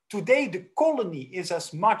 observed, Today, the colony is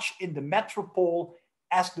as much in the metropole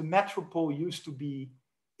as the metropole used to be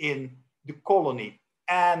in the colony.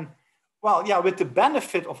 And well, yeah, with the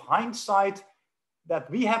benefit of hindsight,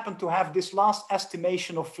 that we happen to have this last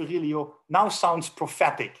estimation of Virilio now sounds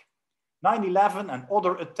prophetic. 9/11 and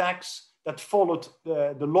other attacks that followed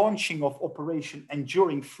the launching of Operation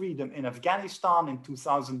Enduring Freedom in Afghanistan in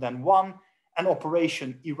 2001 and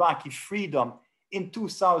Operation Iraqi Freedom in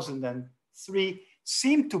 2003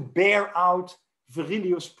 seem to bear out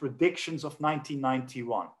Virilio's predictions of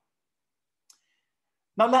 1991.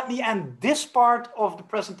 Now let me end this part of the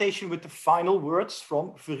presentation with the final words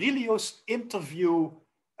from Virilio's interview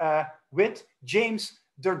with James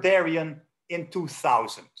Derderian in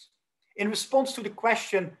 2000. In response to the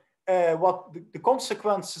question what the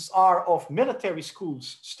consequences are of military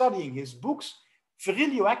schools studying his books,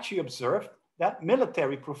 Virilio actually observed that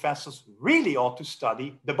military professors really ought to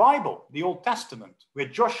study the Bible, the Old Testament, where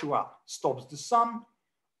Joshua stops the sun,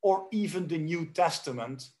 or even the New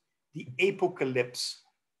Testament, the Apocalypse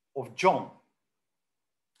of John.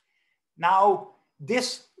 Now,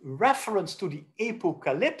 this reference to the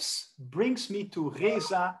Apocalypse brings me to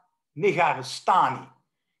Reza Negarestani,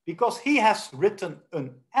 because he has written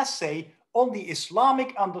an essay on the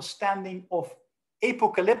Islamic understanding of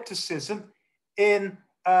apocalypticism in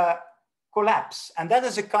Collapse. And that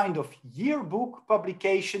is a kind of yearbook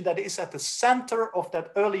publication that is at the center of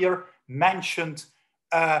that earlier mentioned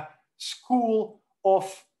school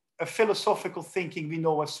of philosophical thinking we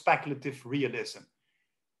know as speculative realism.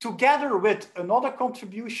 Together with another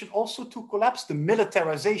contribution also to Collapse, the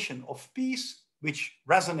militarization of peace, which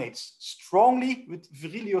resonates strongly with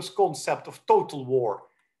Virilio's concept of total war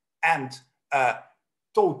and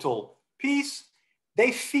total peace.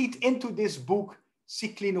 They feed into this book,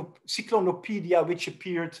 Cyclonopedia, which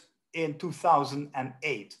appeared in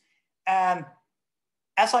 2008. And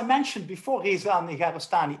as I mentioned before, Reza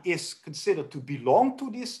Negarestani is considered to belong to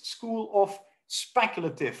this school of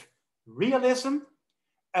speculative realism.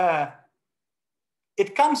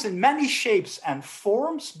 It comes in many shapes and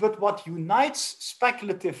forms, but what unites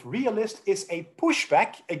speculative realists is a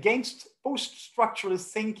pushback against post-structuralist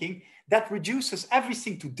thinking that reduces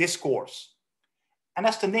everything to discourse. And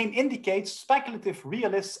as the name indicates, speculative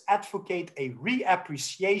realists advocate a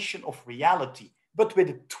reappreciation of reality, but with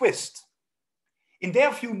a twist. In their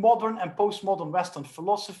view, modern and postmodern Western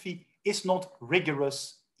philosophy is not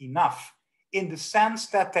rigorous enough, in the sense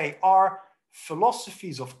that they are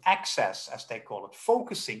philosophies of access, as they call it,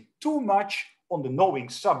 focusing too much on the knowing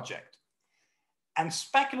subject. And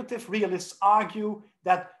speculative realists argue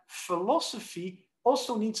that philosophy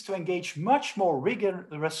also needs to engage much more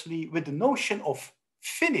rigorously with the notion of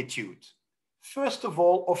finitude, first of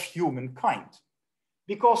all, of humankind.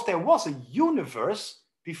 Because there was a universe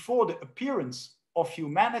before the appearance of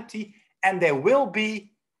humanity, and there will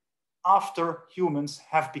be after humans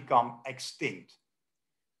have become extinct.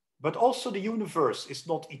 But also the universe is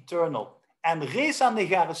not eternal. And Reza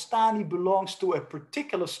Negarestani belongs to a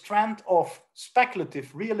particular strand of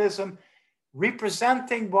speculative realism,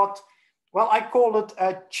 representing what, well, I call it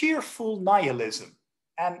a cheerful nihilism.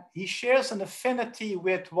 And he shares an affinity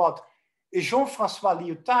with what Jean-François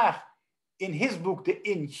Lyotard in his book, The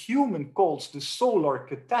Inhuman, calls the solar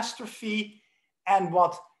catastrophe, and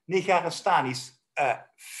what Negarestani's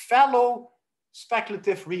fellow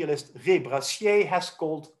speculative realist Ray Brassier has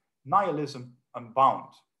called nihilism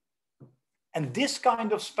unbound. And this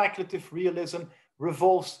kind of speculative realism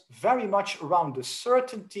revolves very much around the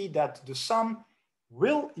certainty that the sun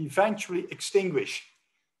will eventually extinguish.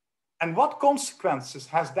 And what consequences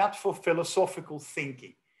has that for philosophical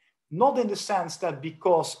thinking? Not in the sense that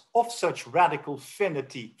because of such radical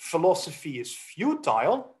finity, philosophy is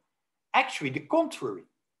futile, actually the contrary.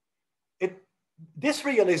 This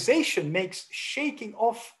realization makes shaking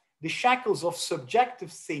off the shackles of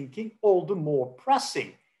subjective thinking all the more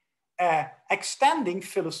pressing, extending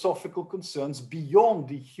philosophical concerns beyond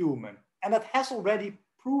the human. And that has already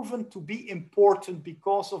proven to be important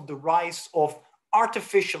because of the rise of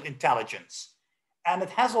artificial intelligence. And it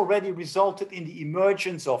has already resulted in the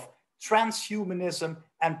emergence of transhumanism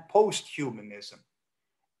and posthumanism.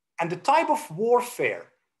 And the type of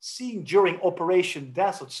warfare seen during Operation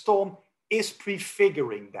Desert Storm is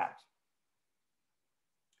prefiguring that.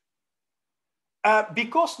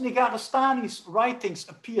 Because Negarestani's writings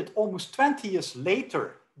appeared almost 20 years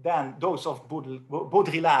later than those of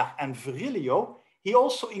Baudrillard and Virilio, he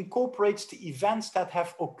also incorporates the events that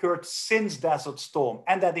have occurred since Desert Storm.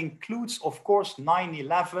 And that includes, of course,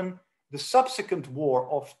 9/11, the subsequent war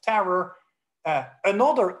of terror,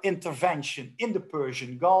 another intervention in the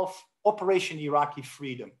Persian Gulf, Operation Iraqi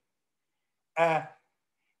Freedom.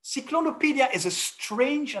 Cyclonopedia is a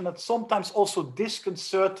strange and sometimes also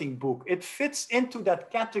disconcerting book. It fits into that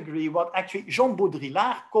category, what actually Jean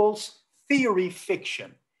Baudrillard calls theory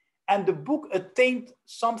fiction. And the book attained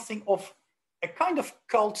something of a kind of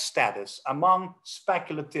cult status among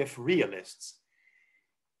speculative realists.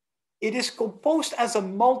 It is composed as a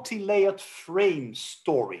multi-layered frame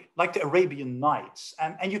story, like the Arabian Nights.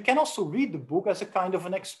 And you can also read the book as a kind of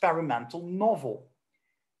an experimental novel.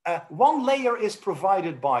 One layer is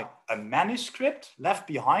provided by a manuscript left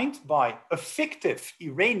behind by a fictive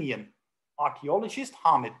Iranian archaeologist,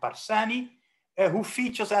 Hamid Barsani, who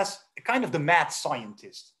features as a kind of the mad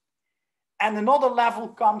scientist. And another level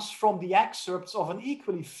comes from the excerpts of an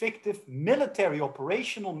equally fictive military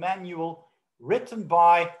operational manual written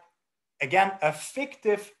by, again, a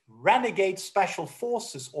fictive renegade special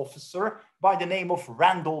forces officer by the name of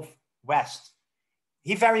Randolph West.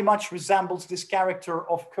 He very much resembles this character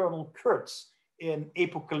of Colonel Kurtz in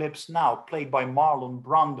Apocalypse Now, played by Marlon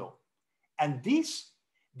Brando. And these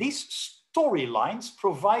storylines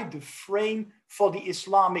provide the frame for the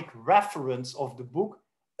Islamic reference of the book,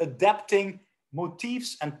 adapting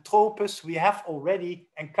motifs and tropes we have already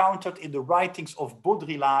encountered in the writings of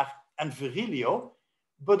Baudrillard and Virilio,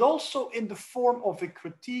 but also in the form of a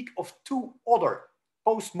critique of two other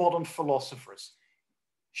postmodern philosophers,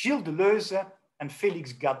 Gilles Deleuze and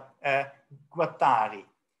Félix Guattari.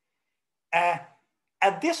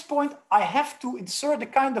 At this point, I have to insert a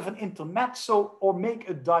kind of an intermezzo or make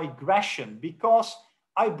a digression, because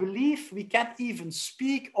I believe we can't even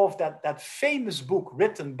speak of that famous book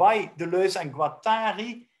written by Deleuze and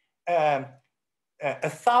Guattari,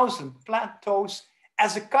 1,000 Plateaus,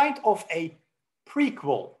 as a kind of a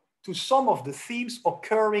prequel to some of the themes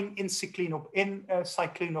occurring in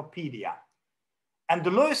Cyclonopedia. And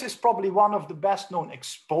Deleuze is probably one of the best known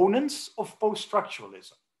exponents of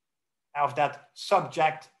post-structuralism, of that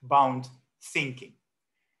subject-bound thinking.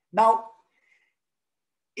 Now,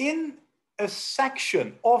 in a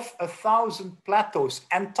section of 1,000 Plateaus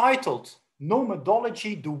entitled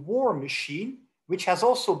Nomadology, the War Machine, which has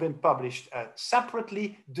also been published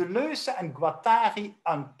separately, Deleuze and Guattari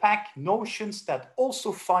unpack notions that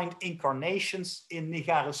also find incarnations in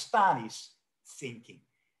Negarestani's thinking,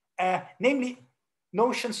 namely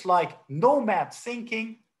notions like nomad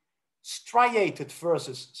thinking, striated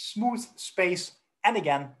versus smooth space, and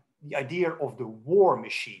again, the idea of the war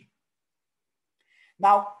machine.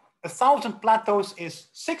 Now, 1,000 Plateaus is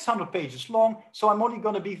 600 pages long, so I'm only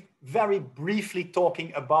going to be very briefly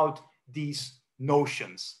talking about these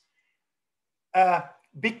notions.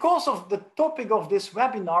 Because of the topic of this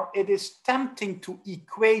webinar, it is tempting to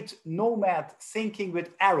equate nomad thinking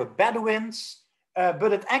with Arab Bedouins,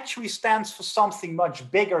 but it actually stands for something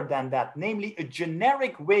much bigger than that, namely a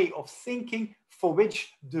generic way of thinking for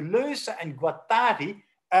which Deleuze and Guattari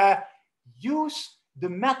use the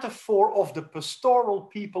metaphor of the pastoral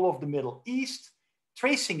people of the Middle East,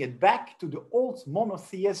 tracing it back to the old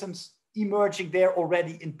monotheisms emerging there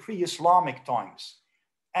already in pre-Islamic times.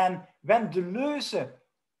 And when Deleuze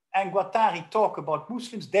and Guattari talk about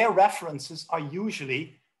Muslims, their references are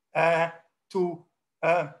usually to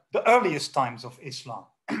the earliest times of Islam.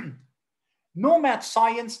 Nomad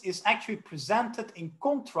science is actually presented in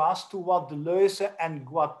contrast to what Deleuze and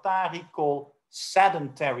Guattari call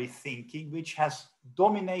sedentary thinking, which has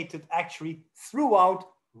dominated actually throughout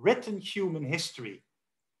written human history.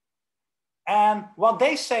 And what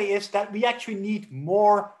they say is that we actually need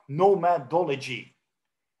more nomadology.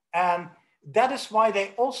 And that is why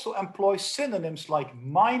they also employ synonyms like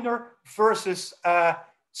minor versus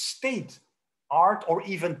state art or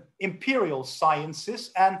even imperial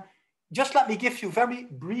sciences. And just let me give you very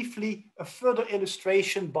briefly a further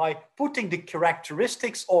illustration by putting the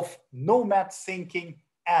characteristics of nomad thinking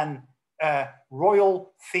and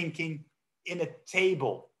royal thinking in a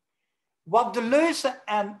table. What Deleuze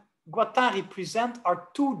and Guattari present are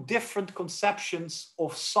two different conceptions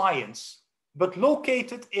of science, but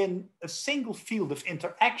located in a single field of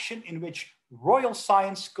interaction in which royal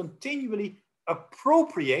science continually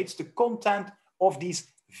appropriates the content of these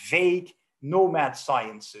vague nomad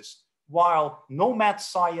sciences, while nomad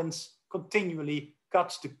science continually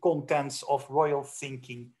cuts the contents of royal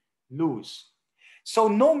thinking loose. So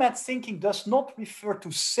nomad thinking does not refer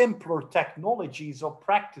to simpler technologies or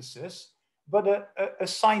practices, but a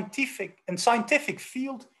scientific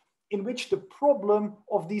field in which the problem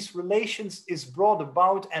of these relations is brought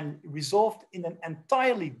about and resolved in an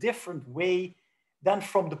entirely different way than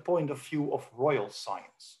from the point of view of royal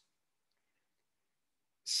science.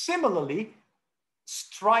 Similarly,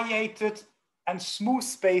 striated and smooth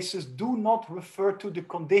spaces do not refer to the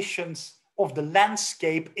conditions of the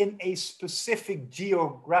landscape in a specific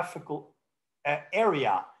geographical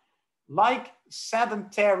area, like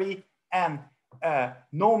sedentary and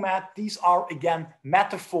nomad. These are again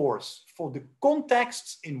metaphors for the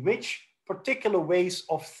contexts in which particular ways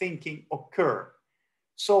of thinking occur.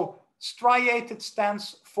 So striated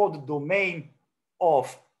stands for the domain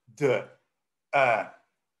of the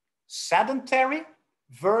sedentary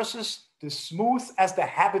versus the smooth as the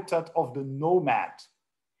habitat of the nomad.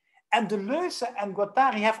 And Deleuze and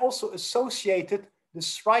Guattari have also associated the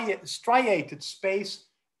striated space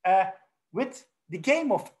with the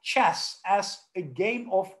game of chess as a game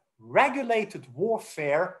of regulated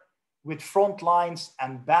warfare with front lines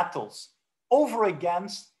and battles over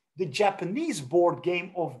against the Japanese board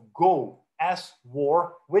game of Go as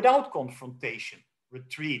war without confrontation,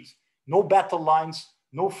 retreat, no battle lines,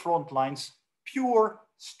 no front lines, pure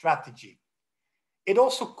strategy. It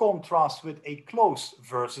also contrasts with a close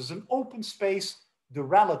versus an open space, the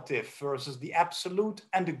relative versus the absolute,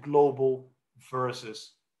 and the global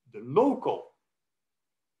versus the local.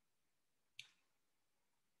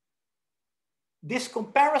 This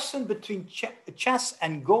comparison between chess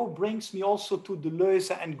and Go brings me also to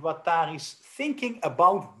Deleuze and Guattari's thinking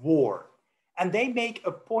about war. And they make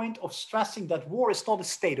a point of stressing that war is not a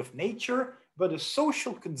state of nature, but a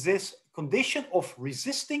social condition of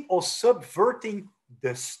resisting or subverting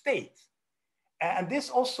the state. And this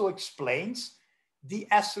also explains the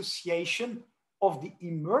association of the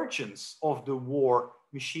emergence of the war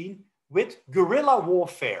machine with guerrilla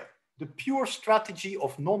warfare, the pure strategy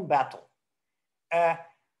of non-battle.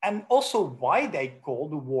 And also why they call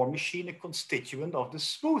the war machine a constituent of the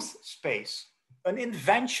smooth space, an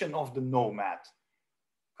invention of the nomad.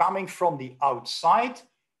 Coming from the outside,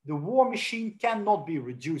 the war machine cannot be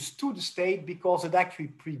reduced to the state because it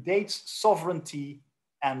actually predates sovereignty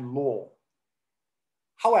and law.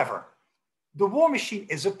 However, the war machine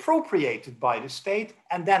is appropriated by the state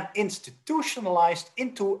and then institutionalized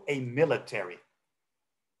into a military.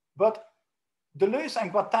 But Deleuze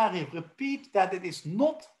and Guattari repeat that it is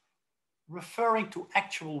not referring to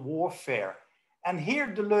actual warfare. And here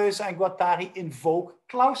Deleuze and Guattari invoke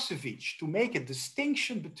Clausewitz to make a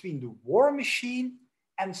distinction between the war machine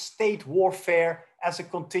and state warfare as a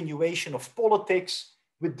continuation of politics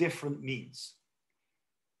with different means.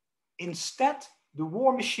 Instead, the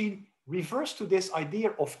war machine refers to this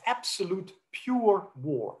idea of absolute pure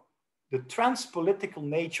war, the transpolitical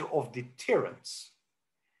nature of deterrence.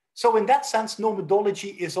 So in that sense,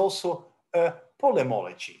 nomadology is also a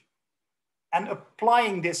polemology. And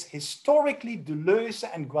applying this historically, Deleuze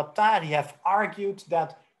and Guattari have argued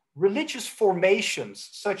that religious formations,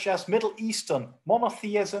 such as Middle Eastern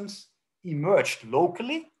monotheisms, emerged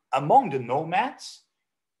locally among the nomads.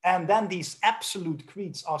 And then these absolute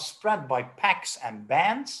creeds are spread by packs and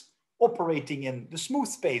bands, operating in the smooth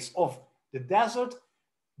space of the desert,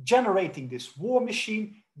 generating this war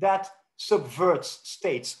machine that subverts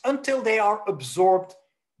states until they are absorbed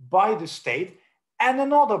by the state, and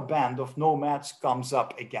another band of nomads comes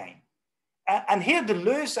up again. And here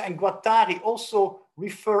Deleuze and Guattari also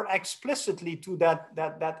refer explicitly to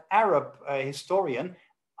that Arab historian,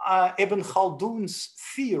 Ibn Khaldun's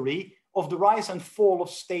theory of the rise and fall of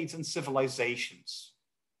states and civilizations.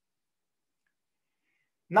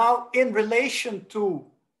 Now, in relation to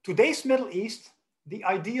today's Middle East, the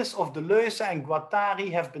ideas of Deleuze and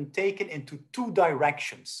Guattari have been taken into two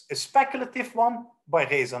directions, a speculative one by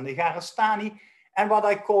Reza Negarestani, and what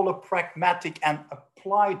I call a pragmatic and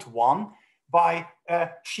applied one by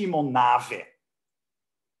Shimon Naveh.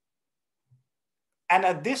 And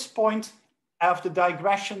at this point of the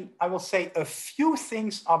digression, I will say a few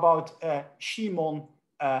things about Shimon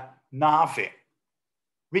Naveh.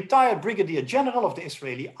 Retired Brigadier General of the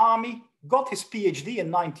Israeli Army, got his PhD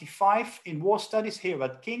in '95 in war studies here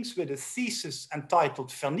at King's with a thesis entitled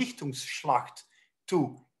Vernichtungsschlacht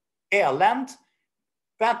to Air-Land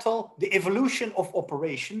Battle, the Evolution of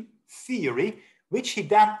Operation Theory, which he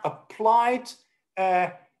then applied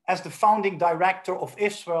as the founding director of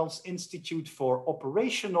Israel's Institute for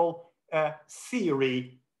Operational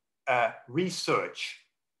Theory Research.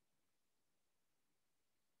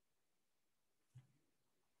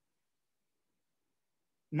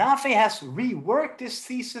 Naveh has reworked this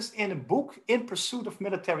thesis in a book, In Pursuit of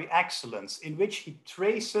Military Excellence, in which he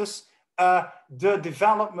traces the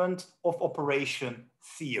development of operation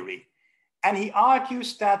theory. And he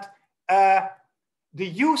argues that the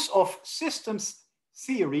use of systems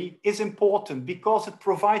theory is important because it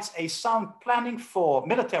provides a sound planning for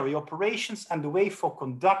military operations and the way for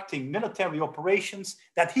conducting military operations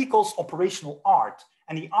that he calls operational art.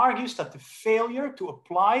 And he argues that the failure to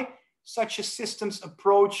apply such a systems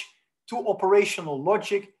approach to operational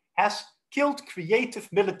logic has killed creative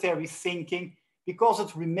military thinking because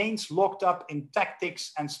it remains locked up in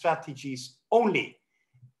tactics and strategies only.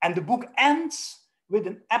 And the book ends with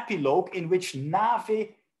an epilogue in which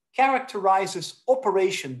Naveh characterizes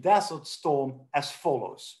Operation Desert Storm as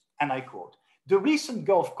follows, and I quote, "The recent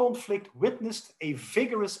Gulf conflict witnessed a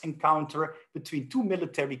vigorous encounter between two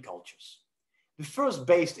military cultures. The first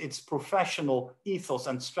based its professional ethos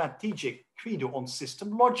and strategic credo on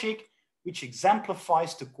system logic, which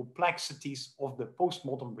exemplifies the complexities of the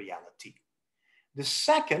postmodern reality. The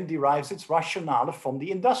second derives its rationale from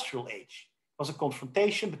the industrial age. It was a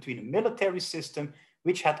confrontation between a military system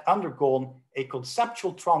which had undergone a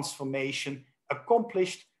conceptual transformation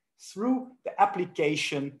accomplished through the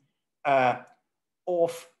application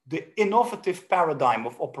of the innovative paradigm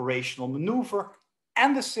of operational maneuver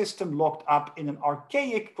and the system locked up in an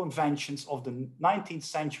archaic conventions of the 19th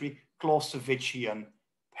century Clausewitzian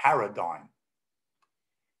paradigm."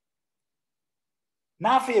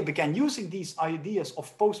 Naveh began using these ideas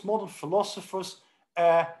of postmodern philosophers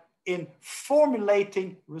in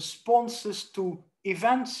formulating responses to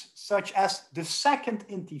events such as the Second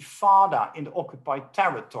Intifada in the occupied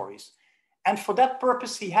territories. And for that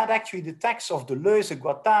purpose, he had actually the texts of Deleuze,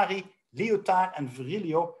 Guattari, Lyotard, and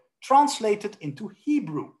Virilio translated into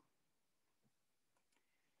Hebrew.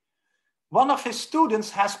 One of his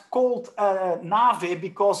students has called Naveh,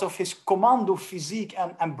 because of his commando physique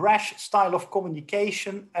and brash style of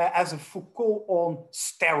communication, as a Foucault on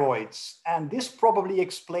steroids. And this probably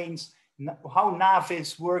explains how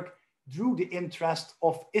Naveh's work drew the interest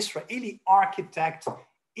of Israeli architect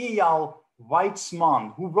Eyal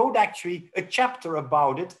Weizmann, who wrote actually a chapter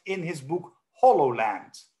about it in his book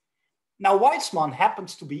Hollowland. Now, Weizmann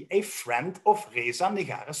happens to be a friend of Reza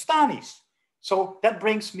Negarestani's. So that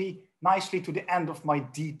brings me nicely to the end of my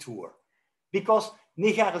detour, because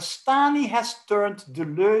Negarestani has turned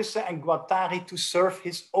Deleuze and Guattari to serve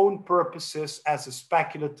his own purposes as a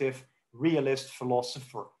speculative realist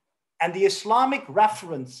philosopher. And the Islamic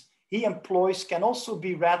reference he employs can also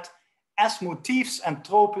be read as motifs and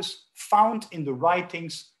tropes found in the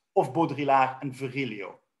writings of Baudrillard and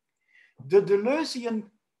Virilio. The Deleuzian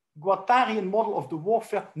Guattarian model of the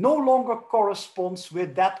warfare no longer corresponds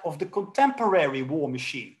with that of the contemporary war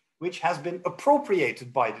machine, which has been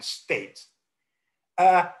appropriated by the state.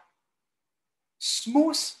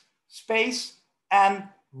 Smooth space and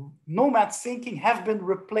nomad thinking have been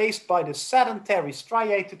replaced by the sedentary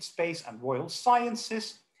striated space and royal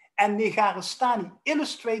sciences. And Negarestani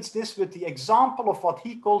illustrates this with the example of what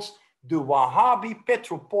he calls the Wahhabi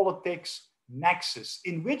petropolitics nexus,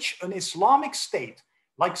 in which an Islamic state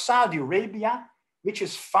like Saudi Arabia, which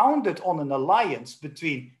is founded on an alliance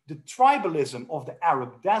between the tribalism of the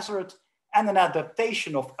Arab desert and an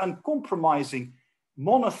adaptation of uncompromising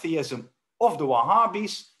monotheism of the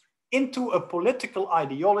Wahhabis, into a political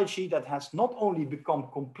ideology that has not only become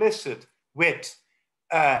complicit with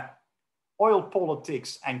oil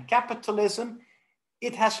politics and capitalism,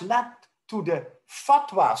 it has led to the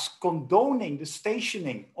fatwas condoning the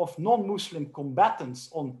stationing of non-Muslim combatants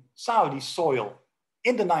on Saudi soil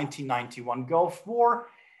in the 1991 Gulf War,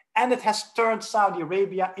 and it has turned Saudi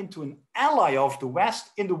Arabia into an ally of the West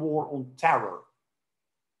in the war on terror.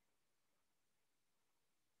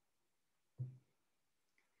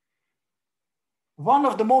 One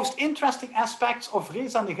of the most interesting aspects of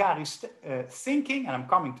Reza Negarestani's thinking, and I'm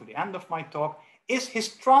coming to the end of my talk, is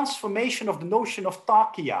his transformation of the notion of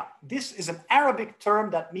taqiyya. This is an Arabic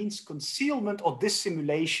term that means concealment or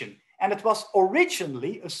dissimulation. And it was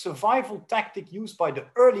originally a survival tactic used by the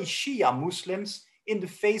early Shia Muslims in the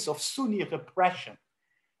face of Sunni repression.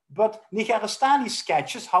 But Negarestani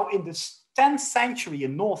sketches how in the 10th century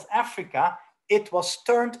in North Africa, it was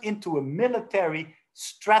turned into a military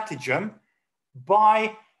stratagem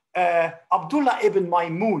by Abdullah ibn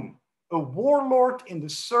Maymun, a warlord in the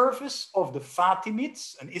service of the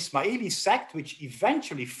Fatimids, an Ismaili sect which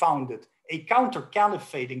eventually founded a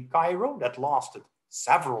counter-caliphate in Cairo that lasted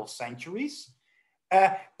several centuries,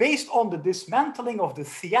 based on the dismantling of the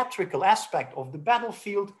theatrical aspect of the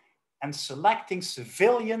battlefield and selecting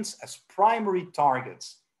civilians as primary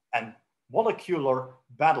targets and molecular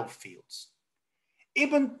battlefields.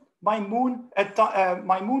 Ibn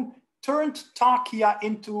Maymun turned taqiyya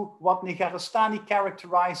into what Negarestani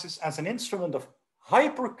characterizes as an instrument of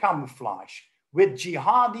hyper-camouflage, with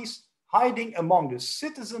jihadis hiding among the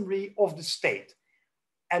citizenry of the state.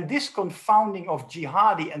 And this confounding of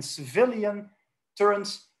jihadi and civilian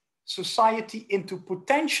turns society into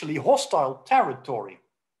potentially hostile territory,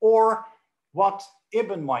 or what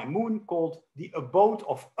Ibn Maymun called the abode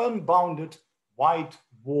of unbounded white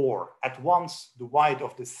war, at once the white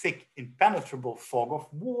of the thick, impenetrable fog of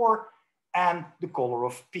war and the color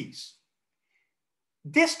of peace.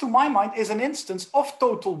 This, to my mind, is an instance of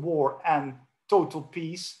total war and total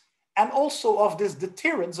peace, and also of this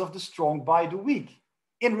deterrence of the strong by the weak,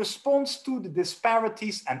 in response to the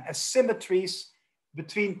disparities and asymmetries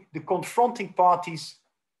between the confronting parties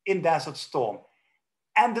in Desert Storm.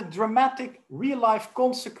 And the dramatic real-life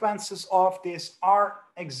consequences of this are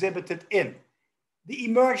exhibited in the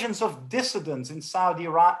emergence of dissidents in Saudi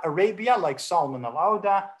Arabia, like Salman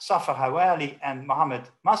al-Auda, Safar Hawali, and Mohammed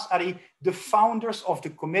Mas'ari, the founders of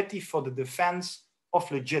the Committee for the Defense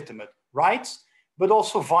of Legitimate Rights, but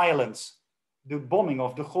also violence, the bombing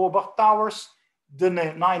of the Khobar Towers, the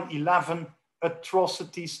 9/11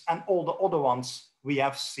 atrocities, and all the other ones we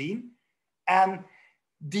have seen. And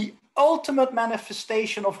the ultimate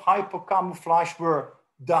manifestation of hypercamouflage were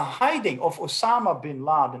the hiding of Osama bin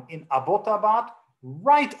Laden in Abbottabad,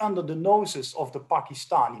 right under the noses of the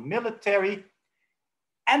Pakistani military,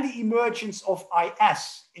 and the emergence of IS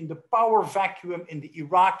in the power vacuum in the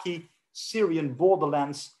Iraqi Syrian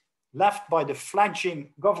borderlands, left by the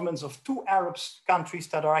fledgling governments of two Arab countries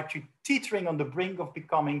that are actually teetering on the brink of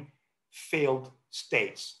becoming failed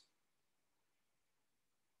states.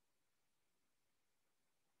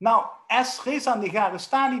 Now, as Reza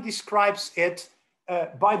Negarestani describes it,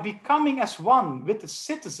 by becoming as one with the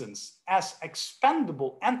citizens as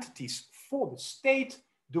expendable entities for the state,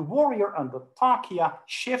 the warrior under Takia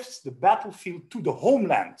shifts the battlefield to the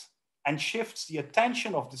homeland and shifts the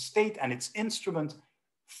attention of the state and its instrument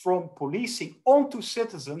from policing onto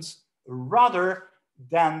citizens rather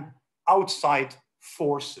than outside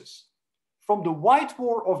forces. From the white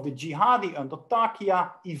war of the jihadi under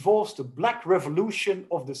Takia evolves the black revolution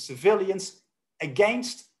of the civilians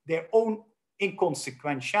against their own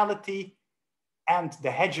inconsequentiality and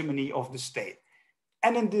the hegemony of the state.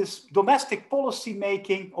 And in this domestic policy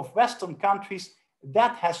making of Western countries,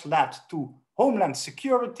 that has led to Homeland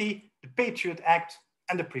Security, the Patriot Act,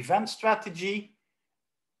 and the Prevent strategy,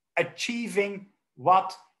 achieving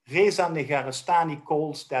what Reza Negarestani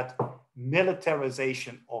calls that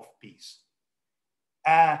militarization of peace.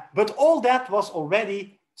 But all that was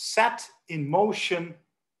already set in motion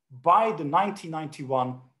by the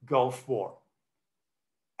 1991 Gulf War.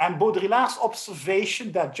 And Baudrillard's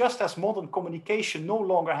observation that just as modern communication no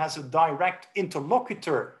longer has a direct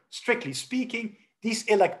interlocutor, strictly speaking, these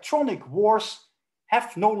electronic wars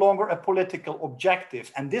have no longer a political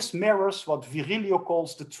objective. And this mirrors what Virilio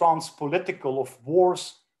calls the transpolitical of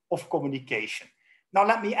wars of communication. Now,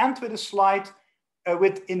 let me end with a slide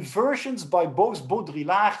with inversions by both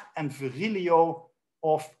Baudrillard and Virilio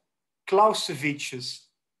of Clausewitz's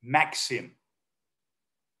maxim.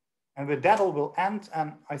 And with that, I will end,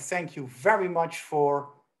 and I thank you very much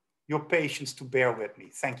for your patience to bear with me.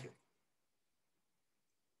 Thank you.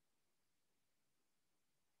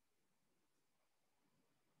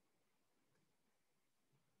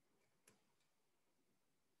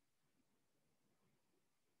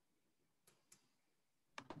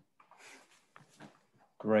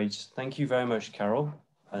 Great. Thank you very much, Carol.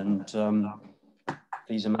 And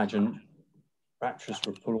please imagine rapturous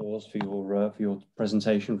applause for your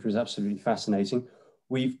presentation, which was absolutely fascinating.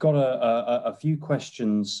 We've got a few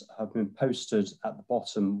questions have been posted at the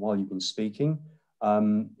bottom while you've been speaking.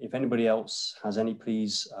 If anybody else has any,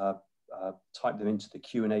 please type them into the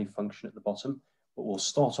Q&A function at the bottom, but we'll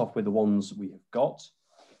start off with the ones we have got.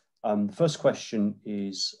 The first question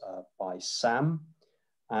is by Sam,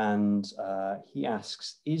 and he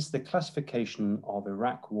asks, is the classification of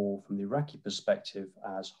Iraq war from the Iraqi perspective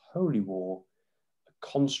as holy war a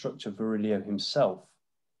construct of Virilio himself?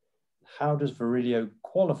 How does Virilio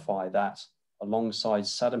qualify that alongside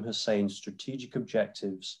Saddam Hussein's strategic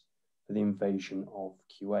objectives for the invasion of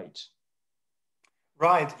Kuwait?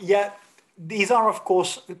 Right, yeah. These are, of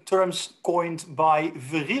course, terms coined by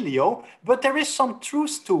Virilio, but there is some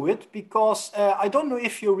truth to it because I don't know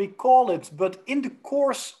if you recall it, but in the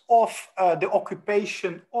course of the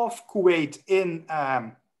occupation of Kuwait in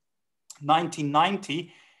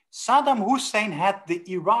 1990, Saddam Hussein had the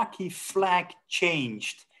Iraqi flag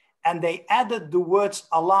changed, and they added the words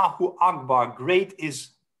Allahu Akbar, great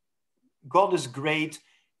is, God is great,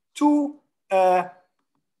 to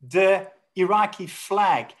the Iraqi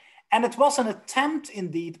flag. And it was an attempt,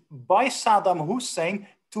 indeed, by Saddam Hussein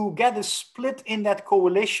to get a split in that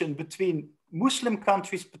coalition between Muslim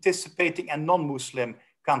countries participating and non-Muslim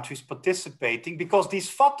countries participating, because these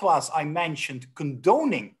fatwas I mentioned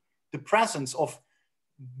condoning the presence of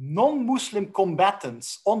non-Muslim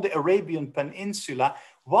combatants on the Arabian Peninsula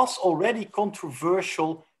was already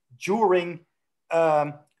controversial during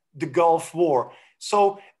the Gulf War.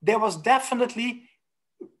 So there was definitely,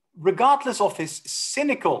 regardless of his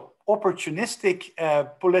cynical, opportunistic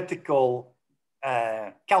political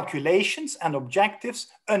calculations and objectives,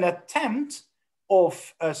 an attempt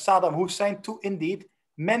of Saddam Hussein to indeed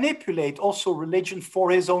manipulate also religion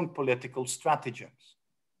for his own political stratagems.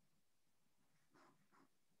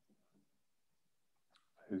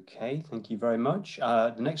 Okay, thank you very much.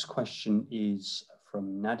 The next question is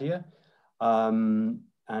from Nadia, and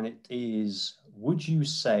it is, would you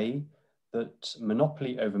say that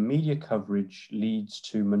monopoly over media coverage leads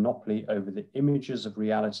to monopoly over the images of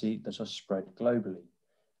reality that are spread globally?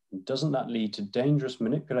 And doesn't that lead to dangerous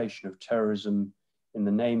manipulation of terrorism in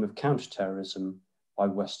the name of counterterrorism by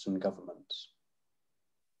Western governments?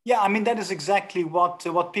 Yeah, I mean, that is exactly what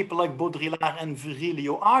people like Baudrillard and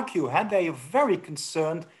Virilio argue. They are very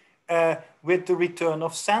concerned with the return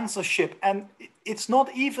of censorship. And it's not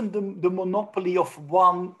even the monopoly of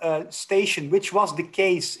one station, which was the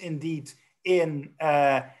case indeed in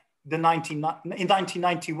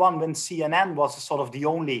 1991 when CNN was sort of the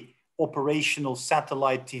only operational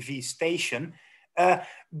satellite TV station.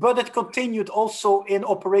 But it continued also in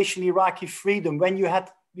Operation Iraqi Freedom when you had,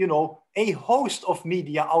 you know, a host of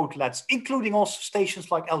media outlets, including also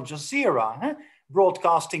stations like Al Jazeera,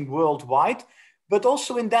 broadcasting worldwide. But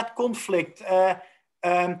also in that conflict, there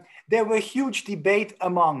were huge debate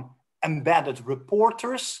among embedded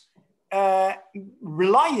reporters,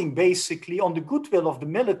 relying basically on the goodwill of the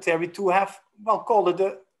military to have, well, call it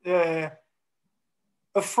a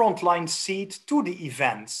frontline seat to the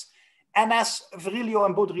events. And as Virilio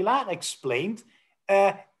and Baudrillard explained,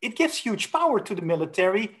 it gives huge power to the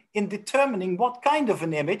military in determining what kind of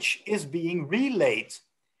an image is being relayed.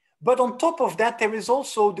 But on top of that, there is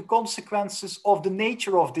also the consequences of the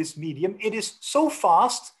nature of this medium. It is so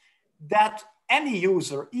fast that any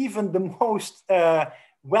user, even the most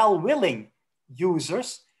well-willing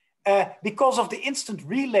users, because of the instant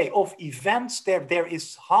relay of events, there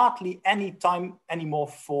is hardly any time anymore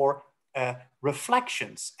for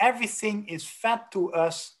reflections. Everything is fed to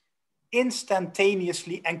us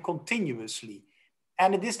instantaneously and continuously.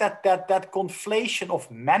 And it is that conflation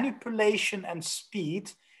of manipulation and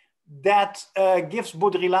speed that gives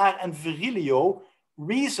Baudrillard and Virilio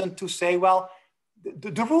reason to say, well,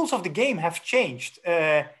 the rules of the game have changed.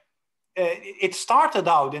 It started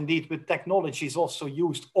out indeed with technologies also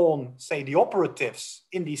used on, say, the operatives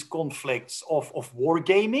in these conflicts of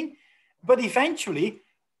wargaming, but eventually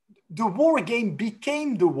the war game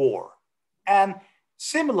became the war. And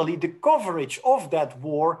similarly, the coverage of that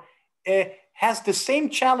war has the same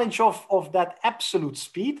challenge of that absolute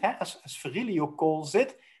speed, as Virilio calls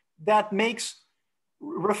it, that makes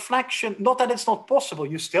reflection, not that it's not possible,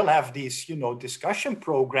 you still have these, you know, discussion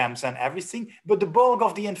programs and everything, but the bulk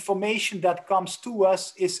of the information that comes to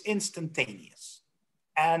us is instantaneous.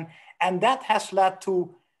 And that has led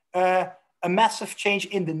to a massive change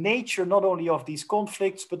in the nature, not only of these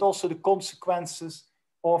conflicts, but also the consequences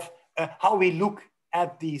of how we look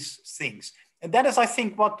at these things. And that is, I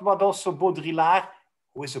think, what also Baudrillard,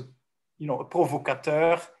 who is a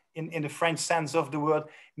provocateur in the French sense of the word,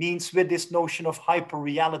 means with this notion of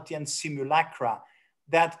hyperreality and simulacra,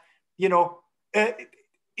 that, you know,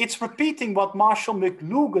 it's repeating what Marshall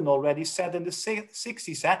McLuhan already said in the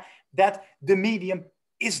 60s, that the medium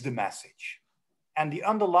is the message. And the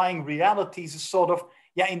underlying realities is sort of,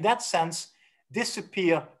 yeah, in that sense,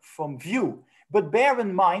 disappear from view. But bear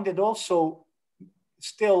in mind, it also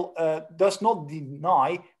still does not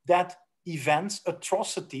deny that events,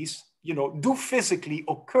 atrocities, you know, do physically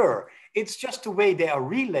occur. It's just the way they are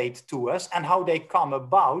relayed to us and how they come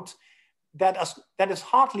about that is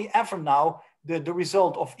hardly ever now the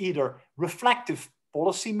result of either reflective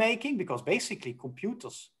policy making, because basically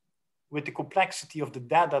computers, with the complexity of the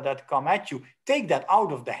data that come at you, take that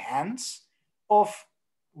out of the hands of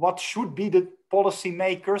what should be the policy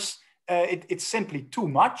makers. It's simply too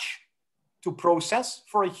much to process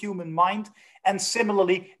for a human mind. And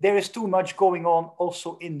similarly, there is too much going on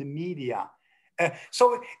also in the media.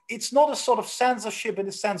 So it's not a sort of censorship in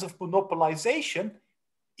the sense of monopolization.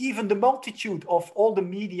 Even the multitude of all the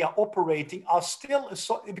media operating are still,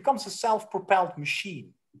 it becomes a self-propelled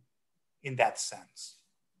machine in that sense.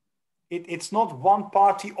 It's not one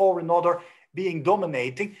party or another being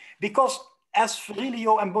dominating, because as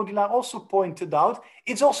Virilio and Baudrillard also pointed out,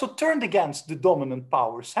 it's also turned against the dominant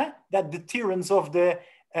powers, that the tyrants of the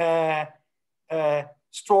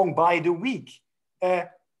strong by the weak.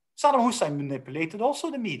 Saddam Hussein manipulated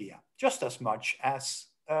also the media just as much as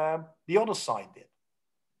the other side did.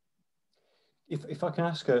 If I can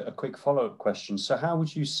ask a quick follow-up question. So how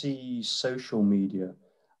would you see social media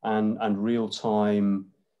and real-time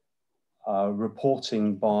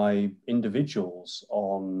reporting by individuals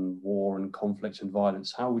on war and conflict and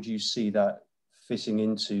violence. How would you see that fitting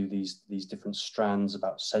into these different strands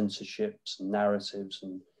about censorships and narratives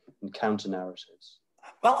and counter narratives?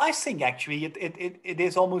 Well, I think actually it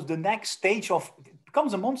is almost the next stage of, it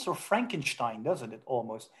becomes a monster of Frankenstein, doesn't it,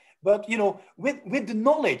 almost? But, you know, with the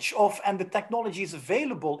knowledge of and the technologies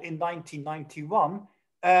available in 1991,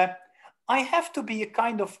 I have to be a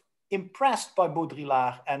kind of impressed by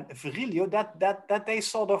Baudrillard and Virilio that they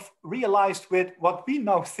sort of realized with what we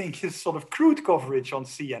now think is sort of crude coverage on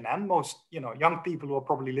CNN. Most, you know, young people who are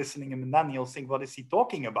probably listening and millennials think, what is he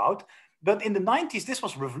talking about? But in the 90s, this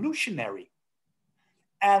was revolutionary.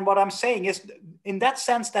 And what I'm saying is, in that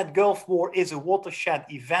sense, that Gulf War is a watershed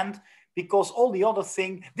event, because all the other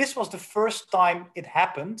thing, this was the first time it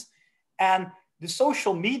happened. And the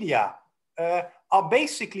social media are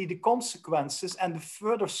basically the consequences and the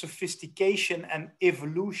further sophistication and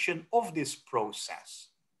evolution of this process.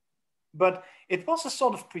 But it was a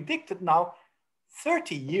sort of predicted now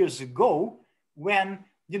 30 years ago when,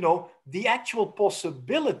 you know, the actual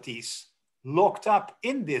possibilities locked up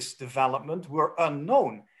in this development were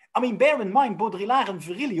unknown. I mean, bear in mind, Baudrillard and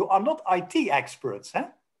Virilio are not IT experts. Eh?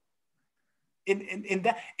 In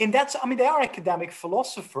that, I mean, they are academic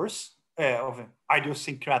philosophers of an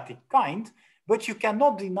idiosyncratic kind, but you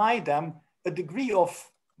cannot deny them a degree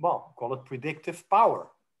of, well, call it predictive power.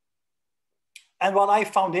 And what I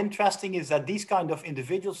found interesting is that these kind of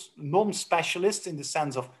individuals, non-specialists in the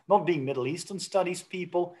sense of not being Middle Eastern studies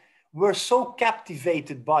people, were so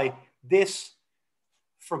captivated by this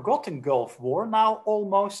forgotten Gulf War now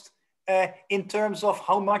almost in terms of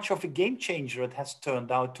how much of a game changer it has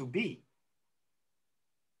turned out to be.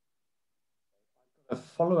 A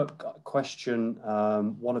follow-up question,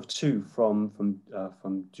 one of two from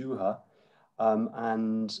Duha,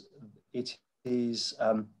 and it is,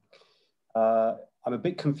 I'm a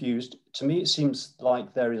bit confused. To me, it seems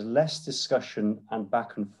like there is less discussion and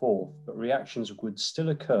back and forth, but reactions would still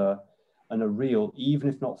occur and are real, even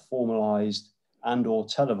if not formalized and or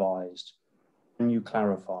televised. Can you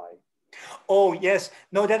clarify? Oh, yes.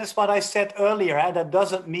 No, that is what I said earlier. That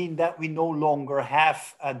doesn't mean that we no longer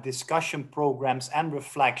have discussion programs and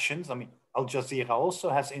reflections. I mean, Al Jazeera also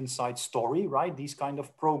has Inside Story, right? These kind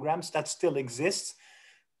of programs that still exist.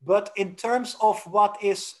 But in terms of what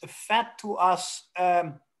is fed to us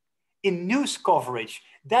in news coverage,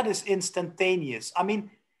 that is instantaneous. I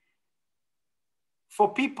mean,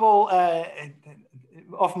 for people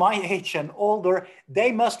of my age and older,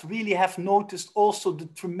 they must really have noticed also the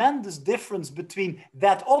tremendous difference between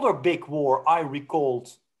that other big war I recalled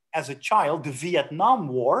as a child, the Vietnam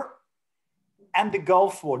War, and the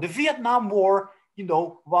Gulf War. The Vietnam War, you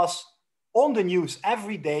know, was on the news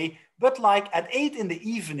every day, but like at 8 in the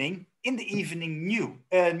evening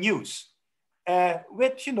news,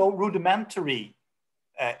 with, you know, rudimentary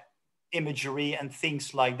imagery and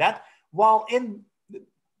things like that. While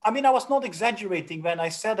I mean, I was not exaggerating when I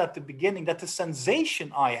said at the beginning that the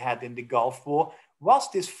sensation I had in the Gulf War was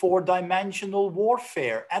this 4-dimensional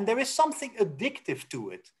warfare. And there is something addictive to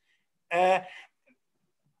it.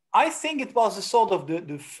 I think it was a sort of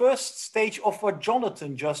the first stage of what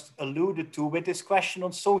Jonathan just alluded to with this question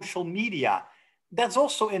on social media. That's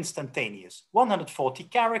also instantaneous. 140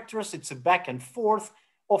 characters, it's a back and forth,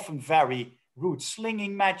 often very rude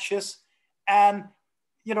slinging matches. And,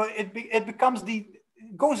 you know, it becomes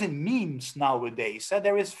it goes in memes nowadays.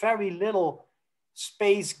 There is very little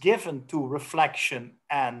space given to reflection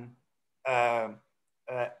and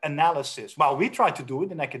analysis. Well, we try to do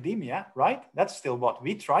it in academia, right? That's still what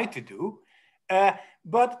we try to do.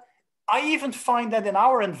 But I even find that in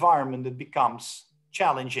our environment, it becomes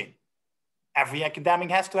challenging. Every academic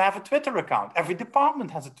has to have a Twitter account. Every department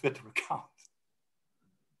has a Twitter account.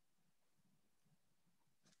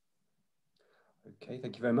 Okay,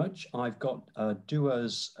 thank you very much. I've got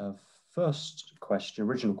Dua's first question,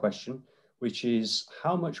 original question, which is,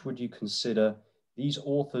 how much would you consider these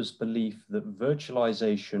authors' belief that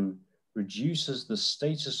virtualization reduces the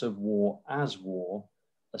status of war as war,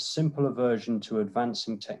 a simpler version to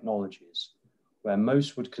advancing technologies, where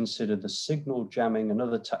most would consider the signal jamming and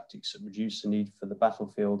other tactics that reduce the need for the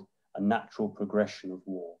battlefield a natural progression of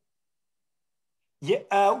war? Yeah,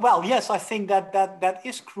 well, yes, I think that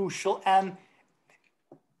is crucial. And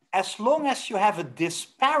as long as you have a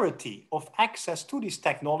disparity of access to these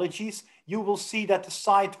technologies, you will see that the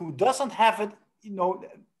side who doesn't have it, you know,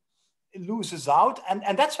 loses out.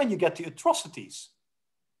 And that's when you get the atrocities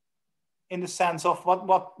in the sense of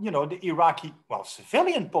what you know, the Iraqi, well,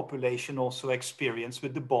 civilian population also experienced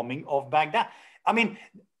with the bombing of Baghdad. I mean,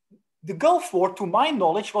 The Gulf War, to my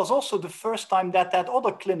knowledge, was also the first time that that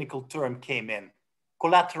other clinical term came in,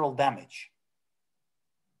 collateral damage.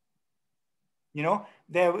 You know,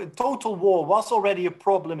 total war was already a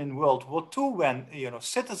problem in World War II when, you know,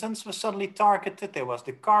 citizens were suddenly targeted. There was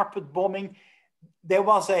the carpet bombing. There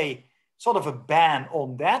was a sort of a ban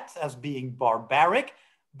on that as being barbaric,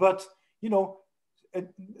 but, you know,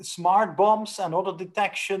 smart bombs and other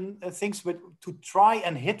detection things to try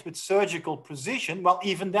and hit with surgical precision, well,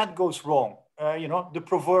 even that goes wrong. You know, the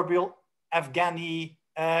proverbial Afghani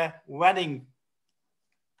wedding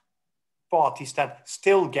parties that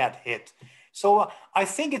still get hit. So I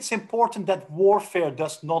think it's important that warfare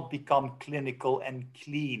does not become clinical and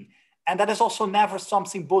clean. And that is also never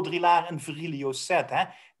something Baudrillard and Virilio said.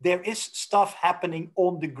 There is stuff happening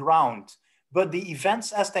on the ground, but the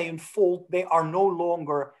events as they unfold, they are no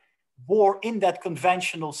longer war in that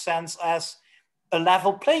conventional sense as a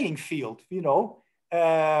level playing field, you know.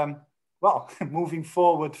 Well, moving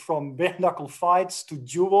forward from bare knuckle fights to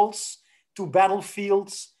duels, to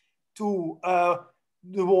battlefields, to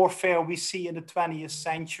the warfare we see in the 20th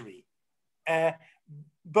century.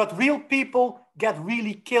 But real people get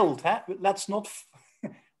really killed. Let's not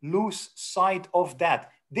lose sight of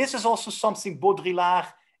that. This is also something Baudrillard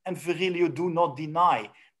and Virilio do not deny.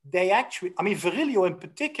 They actually, I mean, Virilio in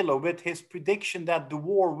particular, with his prediction that the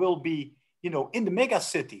war will be, you know, in the mega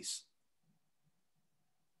cities.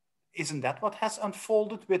 Isn't that what has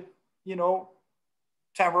unfolded with, you know,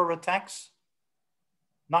 terror attacks,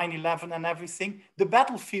 9/11 and everything? The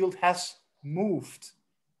battlefield has moved,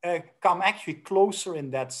 come actually closer in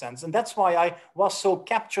that sense. And that's why I was so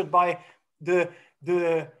captured by the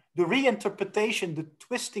reinterpretation, the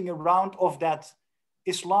twisting around of that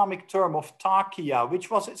Islamic term of taqiyya, which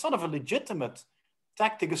was sort of a legitimate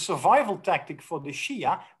tactic, a survival tactic for the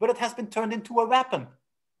Shia, but it has been turned into a weapon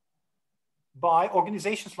by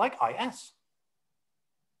organizations like IS.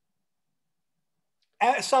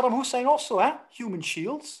 Saddam Hussein also, human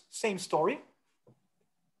shields, same story.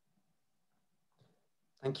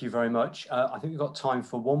 Thank you very much. I think we've got time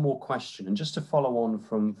for one more question. And just to follow on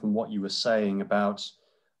from what you were saying about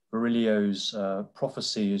Virilio's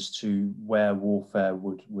prophecy as to where warfare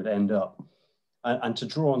would end up, and to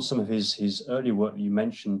draw on some of his earlier work that you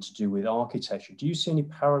mentioned to do with architecture, do you see any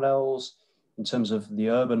parallels in terms of the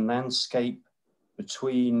urban landscape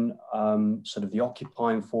between sort of the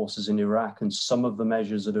occupying forces in Iraq and some of the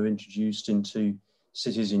measures that are introduced into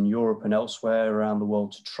cities in Europe and elsewhere around the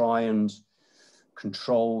world to try and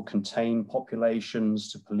control, contain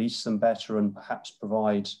populations, to police them better and perhaps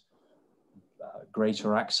provide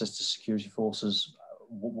greater access to security forces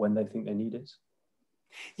when they think they need it?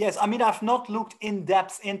 Yes, I mean, I've not looked in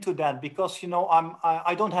depth into that because, you know,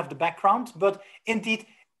 I don't have the background, but indeed,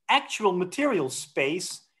 actual material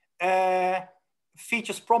space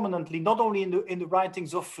features prominently not only in the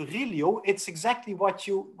writings of Virilio. It's exactly what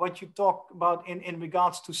you talk about in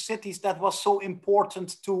regards to cities that was so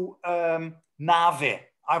important to Naveh.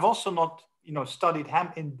 I've also not, you know, studied him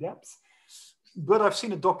in depth, but I've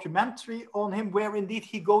seen a documentary on him where indeed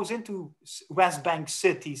he goes into West Bank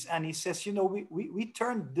cities and he says, you know, we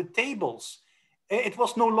turned the tables. It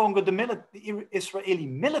was no longer the Israeli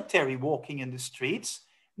military walking in the streets.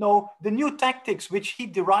 No, the new tactics which he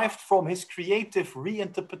derived from his creative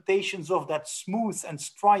reinterpretations of that smooth and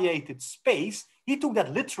striated space, he took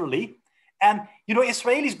that literally. And, you know,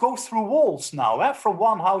 Israelis go through walls now, from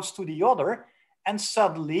one house to the other, and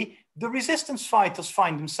suddenly the resistance fighters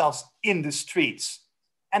find themselves in the streets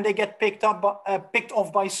and they get picked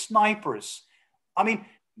off by snipers. I mean,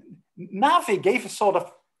 Naveh gave a sort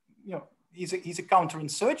of, you know, he's a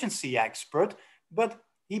counterinsurgency expert, but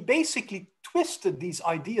he basically twisted these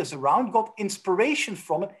ideas around, got inspiration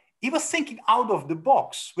from it. He was thinking out of the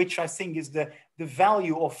box, which I think is the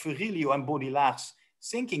value of Virilio and Baudrillard's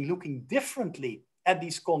thinking, looking differently at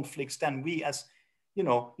these conflicts than we as, you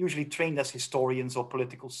know, usually trained as historians or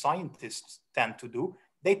political scientists tend to do.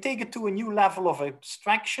 They take it to a new level of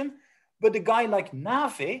abstraction, but a guy like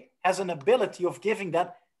Naveh has an ability of giving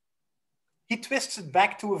that. He twists it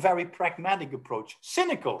back to a very pragmatic approach,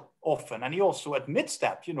 cynical often, and he also admits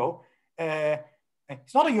that, you know,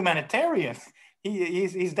 he's not a humanitarian.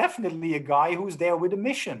 He's definitely a guy who's there with a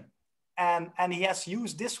mission. And he has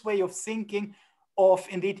used this way of thinking of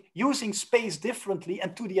indeed using space differently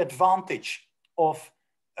and to the advantage of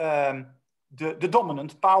the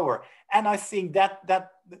dominant power. And I think that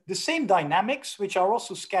the same dynamics, which are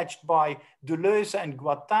also sketched by Deleuze and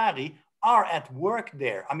Guattari, are at work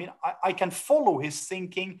there. I mean, I can follow his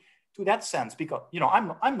thinking to that sense because, you know,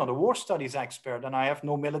 I'm not a war studies expert and I have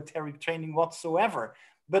no military training whatsoever,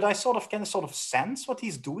 but I can sense what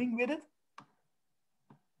he's doing with it.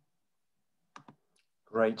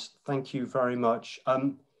 Great, thank you very much.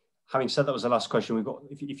 Having said that was the last question, we've got,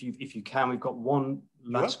 if you can, we've got one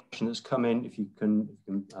last question that's come in. If you can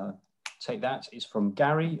take that. It's from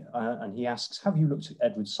Gary, and he asks, have you looked at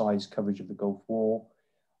Edward Said's coverage of the Gulf War?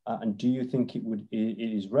 And do you think it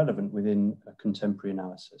is relevant within a contemporary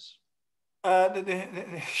analysis?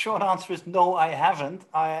 The short answer is no, I haven't.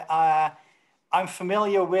 I'm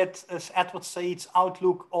familiar with Edward Said's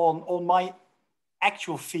outlook on my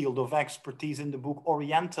actual field of expertise in the book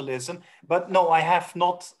Orientalism, but no, I have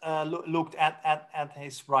not looked at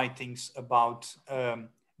his writings about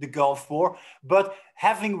the Gulf War. But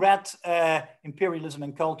having read Imperialism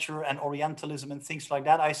and Culture and Orientalism and things like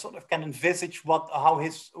that, I sort of can envisage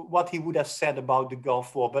what he would have said about the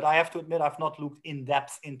Gulf War. But I have to admit, I've not looked in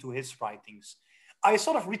depth into his writings. I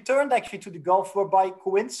sort of returned actually to the Gulf War by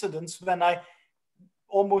coincidence when I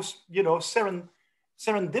almost,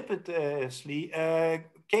 serendipitously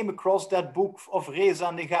came across that book of Reza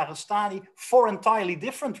Negarestani for entirely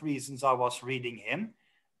different reasons. I was reading him.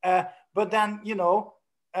 But then,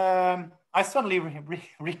 I suddenly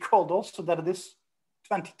recalled also that it is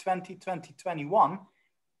 2020, 2021.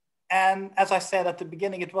 And as I said at the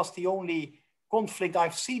beginning, it was the only conflict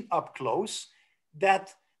I've seen up close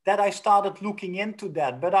that I started looking into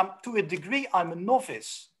that. But to a degree, I'm a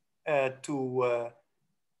novice to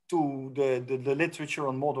the literature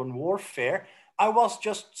on modern warfare. I was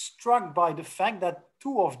just struck by the fact that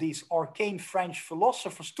two of these arcane French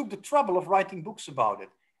philosophers took the trouble of writing books about it,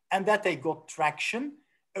 and that they got traction,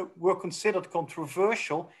 were considered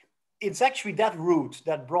controversial. It's actually that route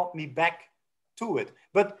that brought me back to it.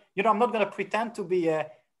 But I'm not going to pretend to be a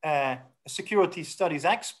security studies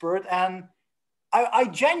expert, and I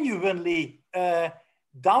genuinely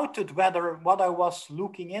doubted whether what I was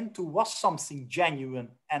looking into was something genuine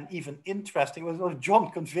and even interesting. It was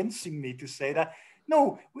John convincing me to say that,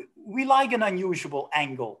 no, we like an unusual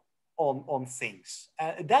angle on things.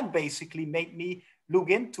 That basically made me look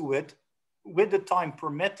into it, with the time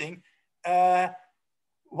permitting,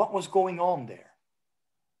 what was going on there.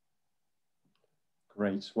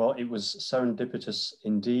 Great. Well, it was serendipitous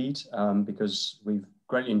indeed, because we've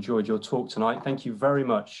greatly enjoyed your talk tonight. Thank you very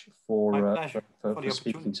much for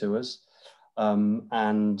speaking to us. I'm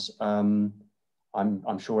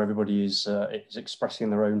sure everybody is expressing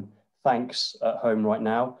their own thanks at home right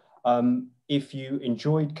now. If you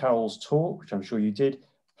enjoyed Carol's talk, which I'm sure you did,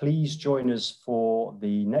 please join us for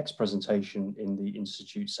the next presentation in the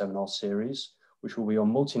Institute seminar series, which will be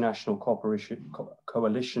on multinational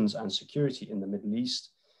coalitions and security in the Middle East.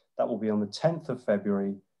 That will be on the 10th of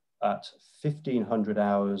February at 1500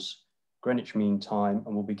 hours Greenwich Mean Time,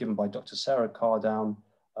 and will be given by Dr. Sarah Cardown,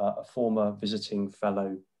 a former visiting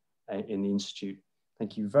fellow in the Institute.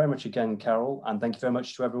 Thank you very much again, Carol, and thank you very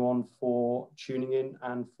much to everyone for tuning in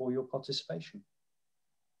and for your participation.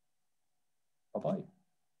 Bye-bye.